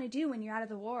 what do you want to do when you're out of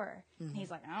the war? Mm-hmm. And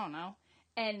he's like, I don't know.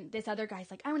 And this other guy's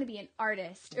like, I want to be an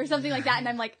artist or something like that. And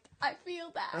I'm like, I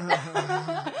feel that.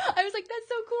 I was like, that's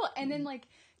so cool. And then like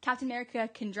Captain America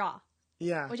can draw.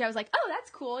 Yeah. Which I was like, oh,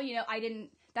 that's cool. You know,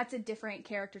 that's a different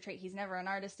character trait. He's never an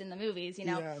artist in the movies, you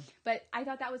know. Yeah. But I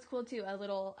thought that was cool too. A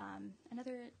little,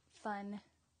 another fun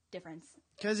difference.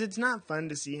 Because it's not fun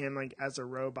to see him like as a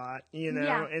robot, you know.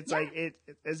 Yeah. It's like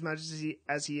as much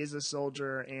as he is a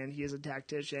soldier and he is a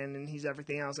tactician and he's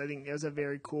everything else. I think it was a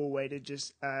very cool way to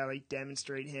just like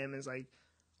demonstrate him as like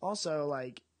also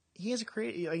like he has a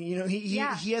creative, like, you know, he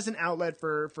has an outlet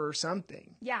for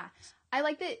something. Yeah, I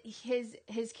like that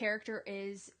his character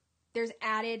there's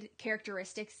added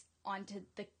characteristics onto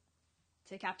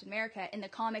to Captain America in the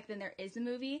comic than there is the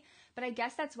movie. But I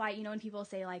guess that's why, you know, when people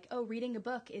say like, oh, reading a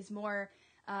book is more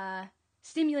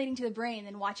stimulating to the brain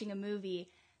than watching a movie,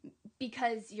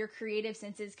 because your creative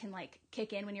senses can like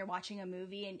kick in when you're watching a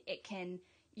movie, and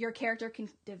your character can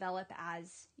develop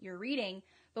as you're reading.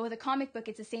 But with a comic book,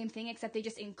 it's the same thing, except they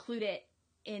just include it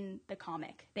in the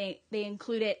comic. They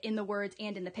include it in the words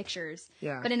and in the pictures.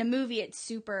 Yeah. But in a movie, it's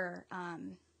super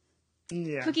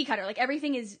Yeah. cookie cutter. Like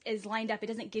everything is lined up. It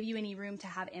doesn't give you any room to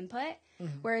have input.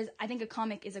 Whereas I think a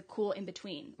comic is a cool in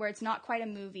between, where it's not quite a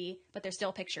movie, but there's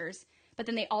still pictures. But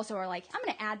then they also are like, I'm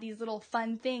going to add these little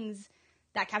fun things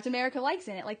that Captain America likes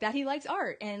in it, like that he likes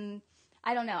art. And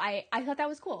I don't know. I thought that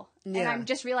was cool. And Yeah. I'm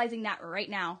just realizing that right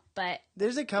now. But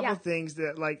There's a couple Yeah. things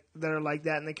that are like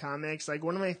that in the comics. Like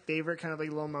one of my favorite kind of like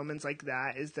little moments like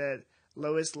that is that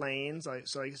Lois Lane's like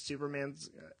Superman's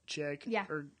chick. Yeah.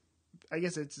 Or I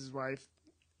guess it's his wife.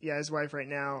 Yeah, his wife right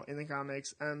now in the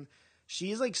comics.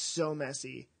 She's like so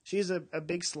messy. She's a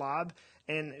big slob,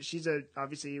 and she's a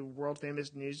obviously world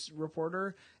famous news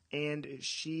reporter, and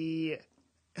she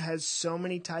has so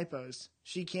many typos.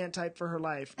 She can't type for her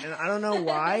life. And I don't know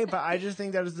why, but I just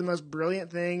think that is the most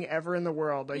brilliant thing ever in the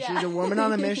world. Like Yeah. she's a woman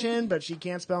on a mission, but she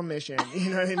can't spell mission.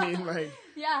 You know what I mean? Like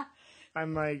yeah.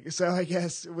 I'm like, so I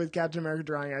guess with Captain America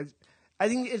drawing, I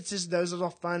think it's just those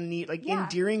little fun, neat, like Yeah.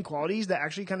 endearing qualities that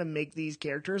actually kind of make these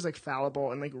characters like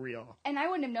fallible and like real. And I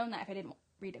wouldn't have known that if I didn't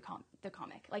read the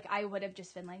comic. Like I would have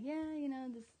just been like, yeah, you know,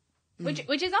 this,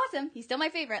 which is awesome. He's still my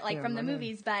favorite, like Yeah, from the my man.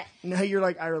 movies. But Now you're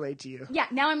like, I relate to you. yeah,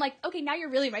 now I'm like, okay, now you're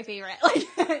really my favorite.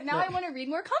 Like now I want to read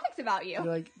more comics about you. You're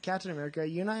like, Captain America,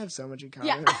 you and I have so much in common.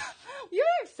 Yeah, you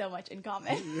have so much in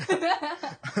common.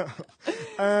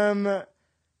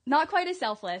 Not quite as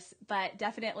selfless, but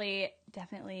definitely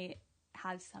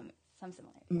has some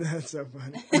similarities. That's so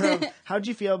funny. How'd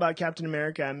you feel about Captain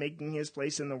America making his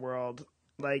place in the world?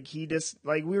 Like he just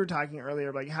like we were talking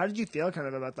earlier. Like how did you feel kind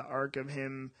of about the arc of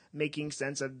him making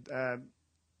sense of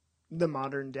the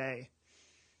modern day?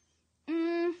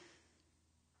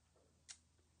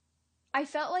 I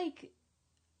felt like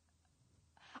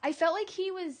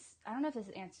he was. I don't know if this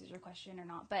answers your question or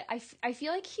not, but I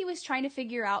feel like he was trying to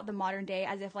figure out the modern day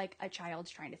as if like a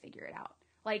child's trying to figure it out.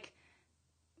 Like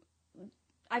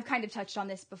I've kind of touched on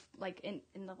this like in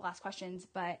the last questions,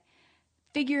 but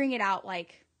figuring it out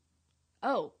like,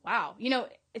 oh wow, you know,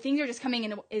 things are just coming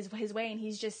in his way, and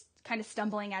he's just kind of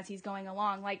stumbling as he's going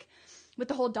along. Like with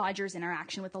the whole Dodgers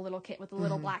interaction with the little kid, with the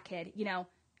little black kid, you know,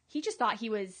 he just thought he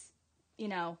was, you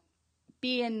know,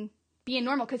 being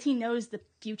normal because he knows the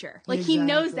future. Like he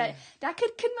knows that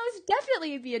could most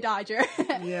definitely be a Dodger.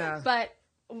 Yeah. But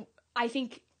I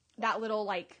think that little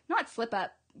like not slip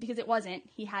up because it wasn't.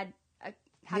 He had a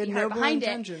happy heart behind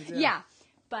it. Yeah.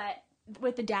 But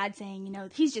with the dad saying, you know,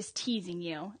 he's just teasing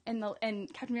you, and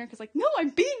Captain America's like, no, I'm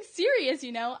being serious.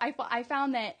 You know, I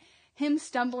found that him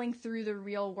stumbling through the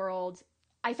real world,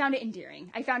 I found it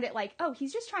endearing. I found it like, oh,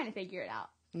 he's just trying to figure it out.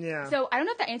 Yeah. So I don't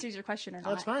know if that answers your question or not.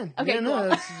 That's fine. Okay, yeah, cool. no,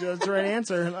 that's the right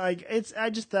answer. Like I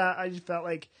just felt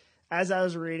like as I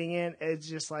was reading it, it's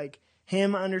just like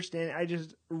him understanding. I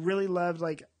just really loved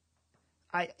like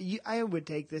I would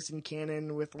take this in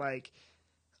canon with like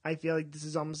I feel like this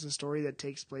is almost a story that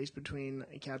takes place between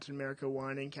Captain America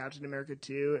 1 and Captain America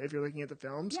 2 if you're looking at the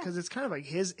films because it's kind of like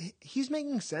he's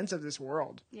making sense of this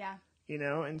world. Yeah. You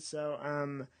know, and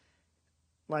so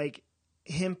like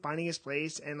him finding his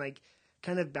place and like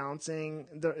kind of balancing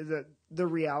the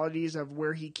realities of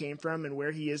where he came from and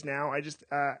where he is now. I just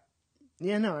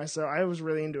so I was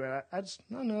really into it. I just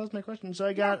no, that was my question. So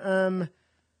I got a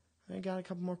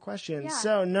couple more questions. Yeah.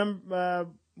 So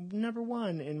number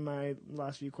one in my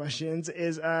last few questions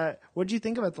is what did you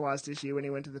think about the last issue when he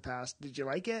went to the past? Did you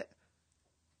like it?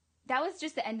 That was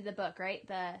just the end of the book, right?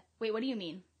 Wait, what do you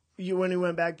mean? When he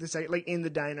went back to the like in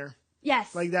the diner.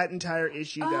 Yes. Like that entire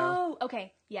issue though. Oh,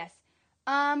 okay. Yes.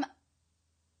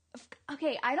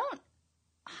 Okay, I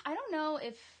don't know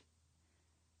if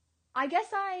I guess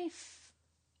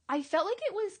I felt like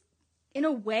it was in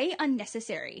a way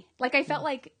unnecessary. Like I felt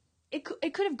like it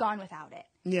could have gone without it.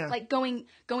 Yeah. Like going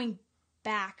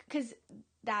back cuz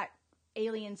that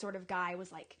alien sort of guy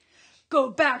was like go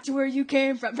back to where you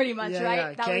came from pretty much, right?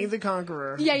 Yeah, That Kang was, the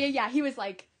Conqueror. Yeah. He was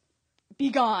like be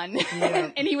gone.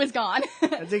 Yeah. And he was gone.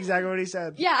 That's exactly what he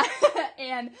said. Yeah.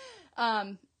 And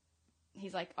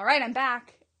he's like, all right, I'm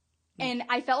back. And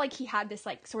I felt like he had this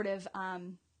like sort of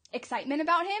excitement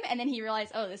about him. And then he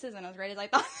realized, oh, this isn't as great as I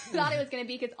thought it was going to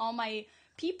be because all my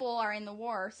people are in the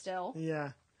war still.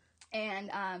 Yeah.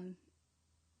 And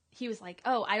he was like,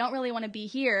 oh, I don't really want to be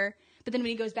here. But then when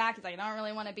he goes back, he's like, I don't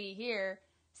really want to be here.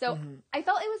 So I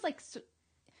felt it was like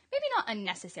maybe not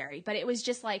unnecessary, but it was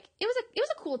just like it was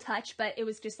a cool touch. But it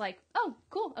was just like, oh,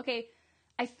 cool, okay.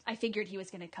 I figured he was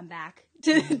going to come back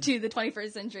to the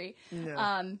 21st century.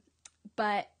 Yeah.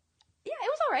 But yeah, it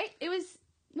was all right. It was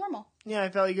normal. Yeah, I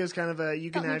felt like it was kind of a you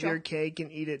can Felt have neutral. your cake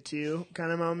and eat it too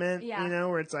kind of moment. Yeah. You know,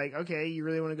 where it's like, okay, you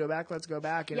really want to go back, let's go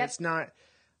back. And Yep. it's not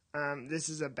this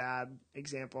is a bad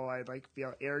example. I like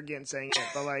feel arrogant saying it,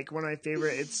 but like one of my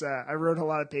favorite it's I wrote a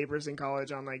lot of papers in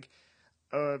college on like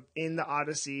in the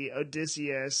Odyssey,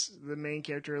 Odysseus, the main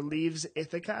character, leaves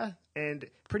Ithaca, and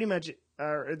pretty much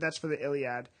that's for the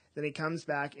Iliad. Then he comes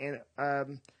back, and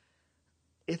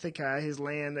Ithaca, his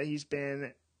land that he's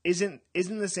been, isn't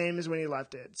the same as when he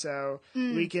left it. So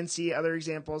we can see other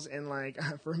examples in, like,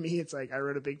 for me, it's like I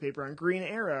wrote a big paper on Green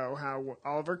Arrow, how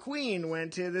Oliver Queen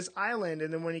went to this island,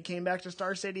 and then when he came back to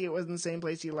Star City, it wasn't the same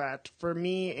place he left. For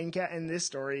me, in this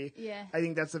story, I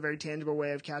think that's a very tangible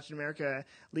way of Captain America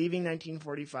leaving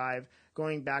 1945,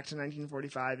 going back to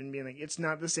 1945, and being like, it's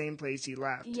not the same place he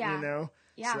left, you know?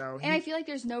 Yeah, so and I feel like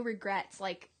there's no regrets.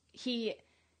 Like,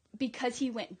 because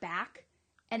he went back,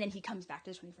 and then he comes back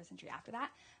to the 21st century after that,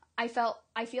 I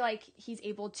feel like he's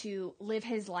able to live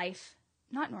his life,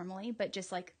 not normally, but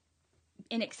just, like,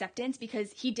 in acceptance,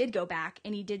 because he did go back,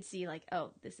 and he did see, like, oh,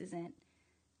 this isn't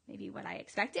maybe what I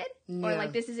expected, or,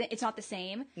 like, it's not the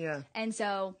same. Yeah. And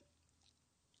so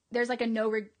there's, like, a no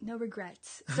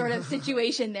regrets sort of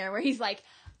situation there, where he's like,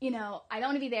 you know, I don't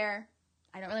want to be there,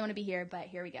 I don't really want to be here, but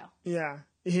here we go. Yeah.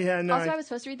 Yeah, no. Also, I was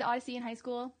supposed to read the Odyssey in high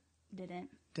school. Didn't.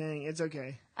 Dang, it's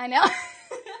okay. I know.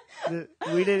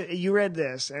 You read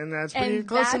this, and that's pretty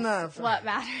close enough. What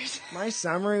matters. My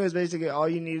summary was basically all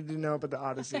you needed to know about the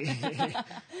Odyssey.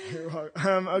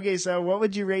 Okay, so what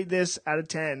would you rate this out of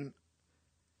 10?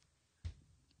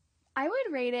 I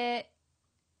would rate it.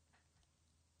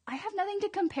 I have nothing to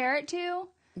compare it to.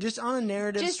 Just on a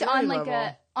narrative, just story on like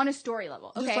level. on a story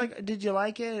level. Okay. Just like, did you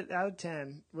like it out of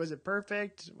 10? Was it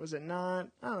perfect? Was it not?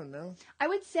 I don't know. I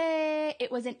would say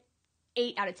it was an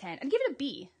 8 out of 10. I'd give it a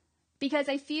B, because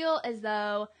I feel as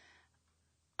though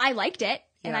I liked it,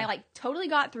 and I like totally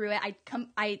got through it.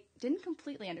 I didn't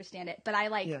completely understand it, but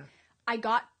I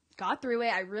got through it.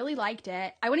 I really liked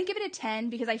it. I wouldn't give it a 10,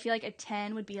 because I feel like a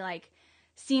 10 would be like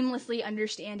seamlessly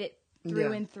understand it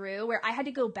through and through, where I had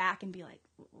to go back and be like,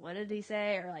 what did he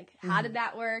say? Or like, how did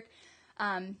that work?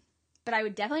 But I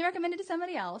would definitely recommend it to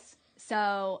somebody else.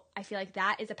 So I feel like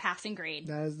that is a passing grade.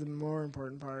 That is the more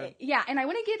important part. Yeah. And I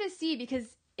wouldn't give it a C, because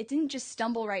it didn't just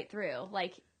stumble right through.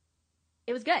 Like,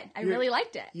 it was good. I really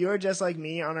liked it. You're just like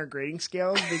me on our grading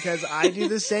scales, because I do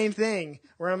the same thing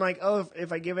where I'm like, oh,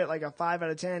 if I give it like a 5 out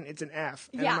of 10, it's an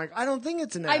F. And I'm like, I don't think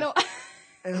it's an F. I know.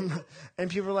 and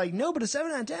people are like, no, but a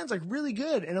 7 out of 10 is like really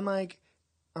good. And I'm like,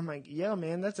 yo,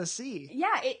 man, that's a C.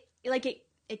 Yeah.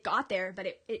 It got there, but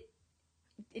it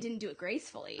didn't do it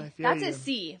gracefully. That's a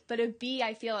C, but a B,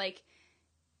 I feel like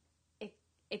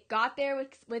it got there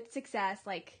with success.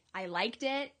 Like, I liked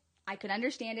it. I could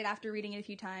understand it after reading it a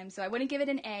few times. So I wouldn't give it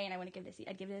an A, and I wouldn't give it a C.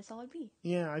 I'd give it a solid B.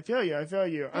 Yeah, I feel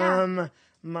you. Yeah.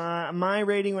 My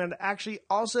rating would actually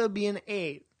also be an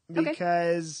 8,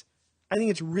 because I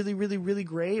think it's really, really, really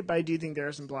great, but I do think there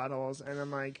are some plot holes, and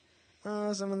I'm like,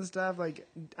 oh, some of the stuff, like,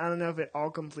 I don't know if it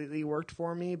all completely worked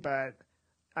for me, but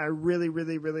I really,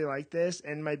 really, really like this.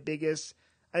 And my biggest,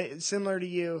 similar to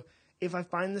you, if I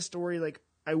find the story, like,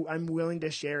 I'm willing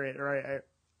to share it, or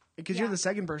because you're the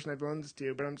second person I've loaned this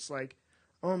to, but I'm just like,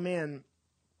 oh man,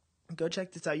 go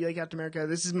check this out. You like Captain America?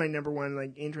 This is my number one,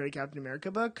 like, intro to Captain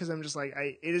America book, because I'm just like,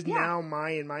 it is now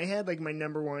in my head, like, my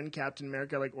number one Captain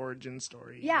America, like, origin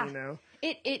story. Yeah. You know?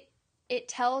 It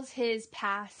tells his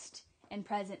past and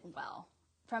present well,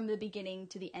 from the beginning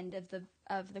to the end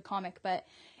of the comic. But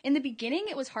in the beginning,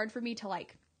 it was hard for me to,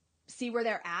 like, see where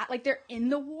they're at. Like, they're in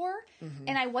the war,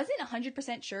 and I wasn't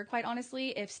 100% sure, quite honestly,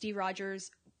 if Steve Rogers,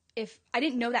 if I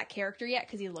didn't know that character yet,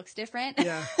 because he looks different.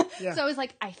 Yeah. So I was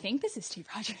like, I think this is Steve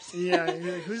Rogers. Yeah.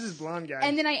 You're like, who's this blonde guy?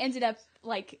 And then I ended up,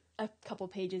 like, a couple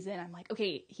pages in, I'm like,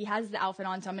 okay, he has the outfit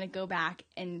on, so I'm going to go back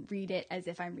and read it as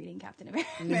if I'm reading Captain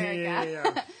America.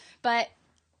 Yeah. But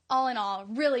all in all,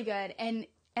 really good. And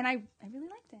I really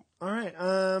liked it. All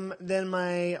right. Then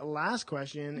my last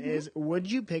question is,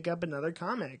 would you pick up another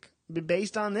comic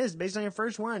based on your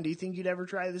first one? Do you think you'd ever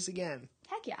try this again?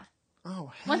 Heck yeah.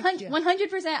 Oh, heck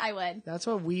 100% I would. That's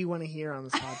what we want to hear on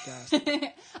this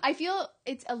podcast. I feel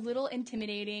it's a little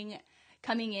intimidating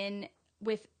coming in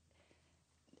with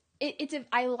it.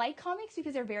 I like comics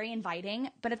because they're very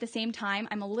inviting, but at the same time,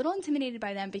 I'm a little intimidated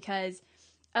by them because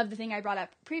of the thing I brought up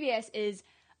previous is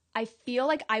I feel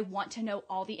like I want to know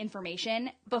all the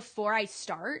information before I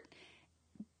start.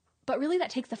 But really, that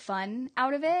takes the fun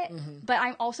out of it. But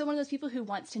I'm also one of those people who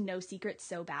wants to know secrets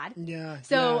so bad. Yeah.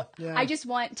 So I just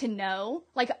want to know.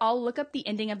 Like, I'll look up the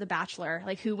ending of The Bachelor,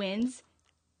 like who wins,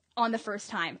 on the first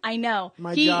time. I know.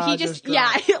 My jaw just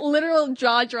literal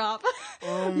jaw drop.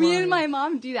 Oh Me and my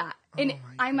mom do that, and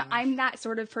I'm that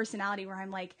sort of personality where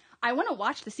I'm like, I want to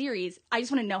watch the series. I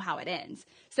just want to know how it ends.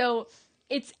 So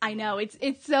it's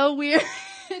so weird.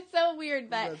 It's so weird,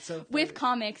 but so with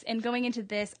comics and going into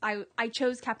this, I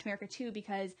chose Captain America 2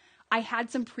 because I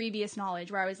had some previous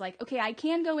knowledge where I was like, okay, I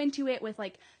can go into it with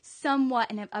like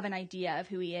somewhat of an idea of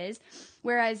who he is.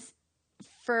 Whereas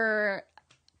for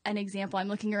an example, I'm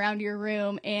looking around your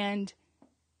room and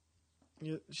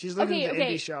she's looking at the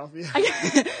indie shelf. Yeah.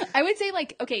 I would say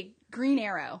like, okay, Green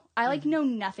Arrow. I like know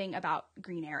nothing about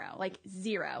Green Arrow, like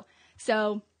zero.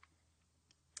 So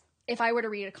if I were to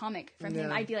read a comic from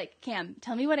him, I'd be like, Cam,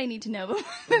 tell me what I need to know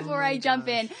before I jump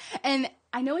in. And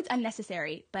I know it's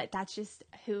unnecessary, but that's just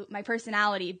my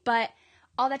personality. But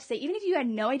all that to say, even if you had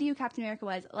no idea who Captain America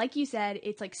was, like you said,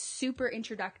 it's like super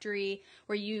introductory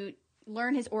where you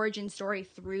learn his origin story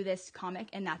through this comic.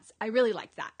 And I really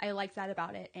liked that. I liked that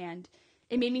about it. And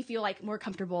it made me feel like more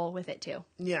comfortable with it too.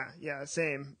 Yeah,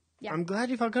 same. Yeah. I'm glad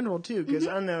you felt comfortable too, because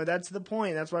I don't know, that's the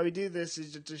point. That's why we do this,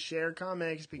 is to share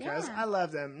comics, because I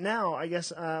love them. Now, I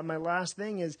guess my last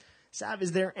thing is, Sav,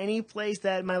 is there any place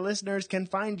that my listeners can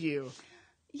find you?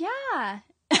 Yeah.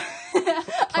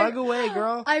 Plug away,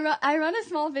 girl. I run a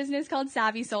small business called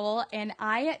Savvy Soul, and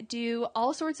I do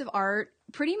all sorts of art,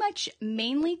 pretty much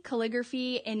mainly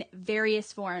calligraphy in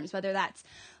various forms, whether that's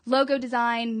logo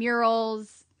design,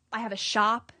 murals. I have a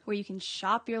shop where you can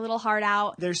shop your little heart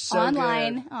out. They're so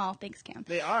online. Good. Oh, thanks, Cam.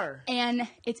 They are. And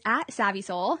it's at Savvy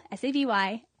Soul,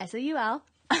 SAVYSOUL,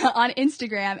 on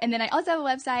Instagram. And then I also have a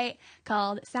website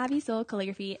called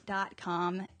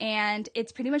SavvySoulCalligraphy.com. And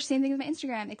it's pretty much the same thing as my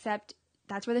Instagram, except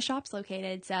that's where the shop's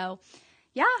located. So,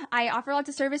 yeah, I offer lots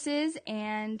of services,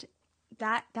 and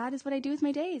that is what I do with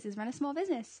my days, is run a small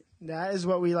business. That is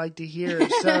what we like to hear.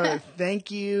 So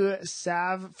thank you,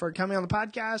 Sav, for coming on the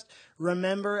podcast.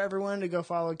 Remember, everyone, to go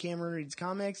follow Cameron Reads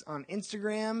Comics on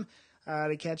Instagram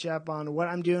to catch up on what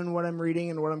I'm doing, what I'm reading,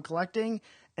 and what I'm collecting.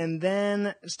 And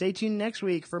then stay tuned next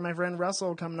week for my friend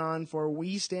Russell coming on for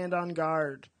We Stand on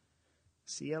Guard.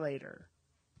 See you later.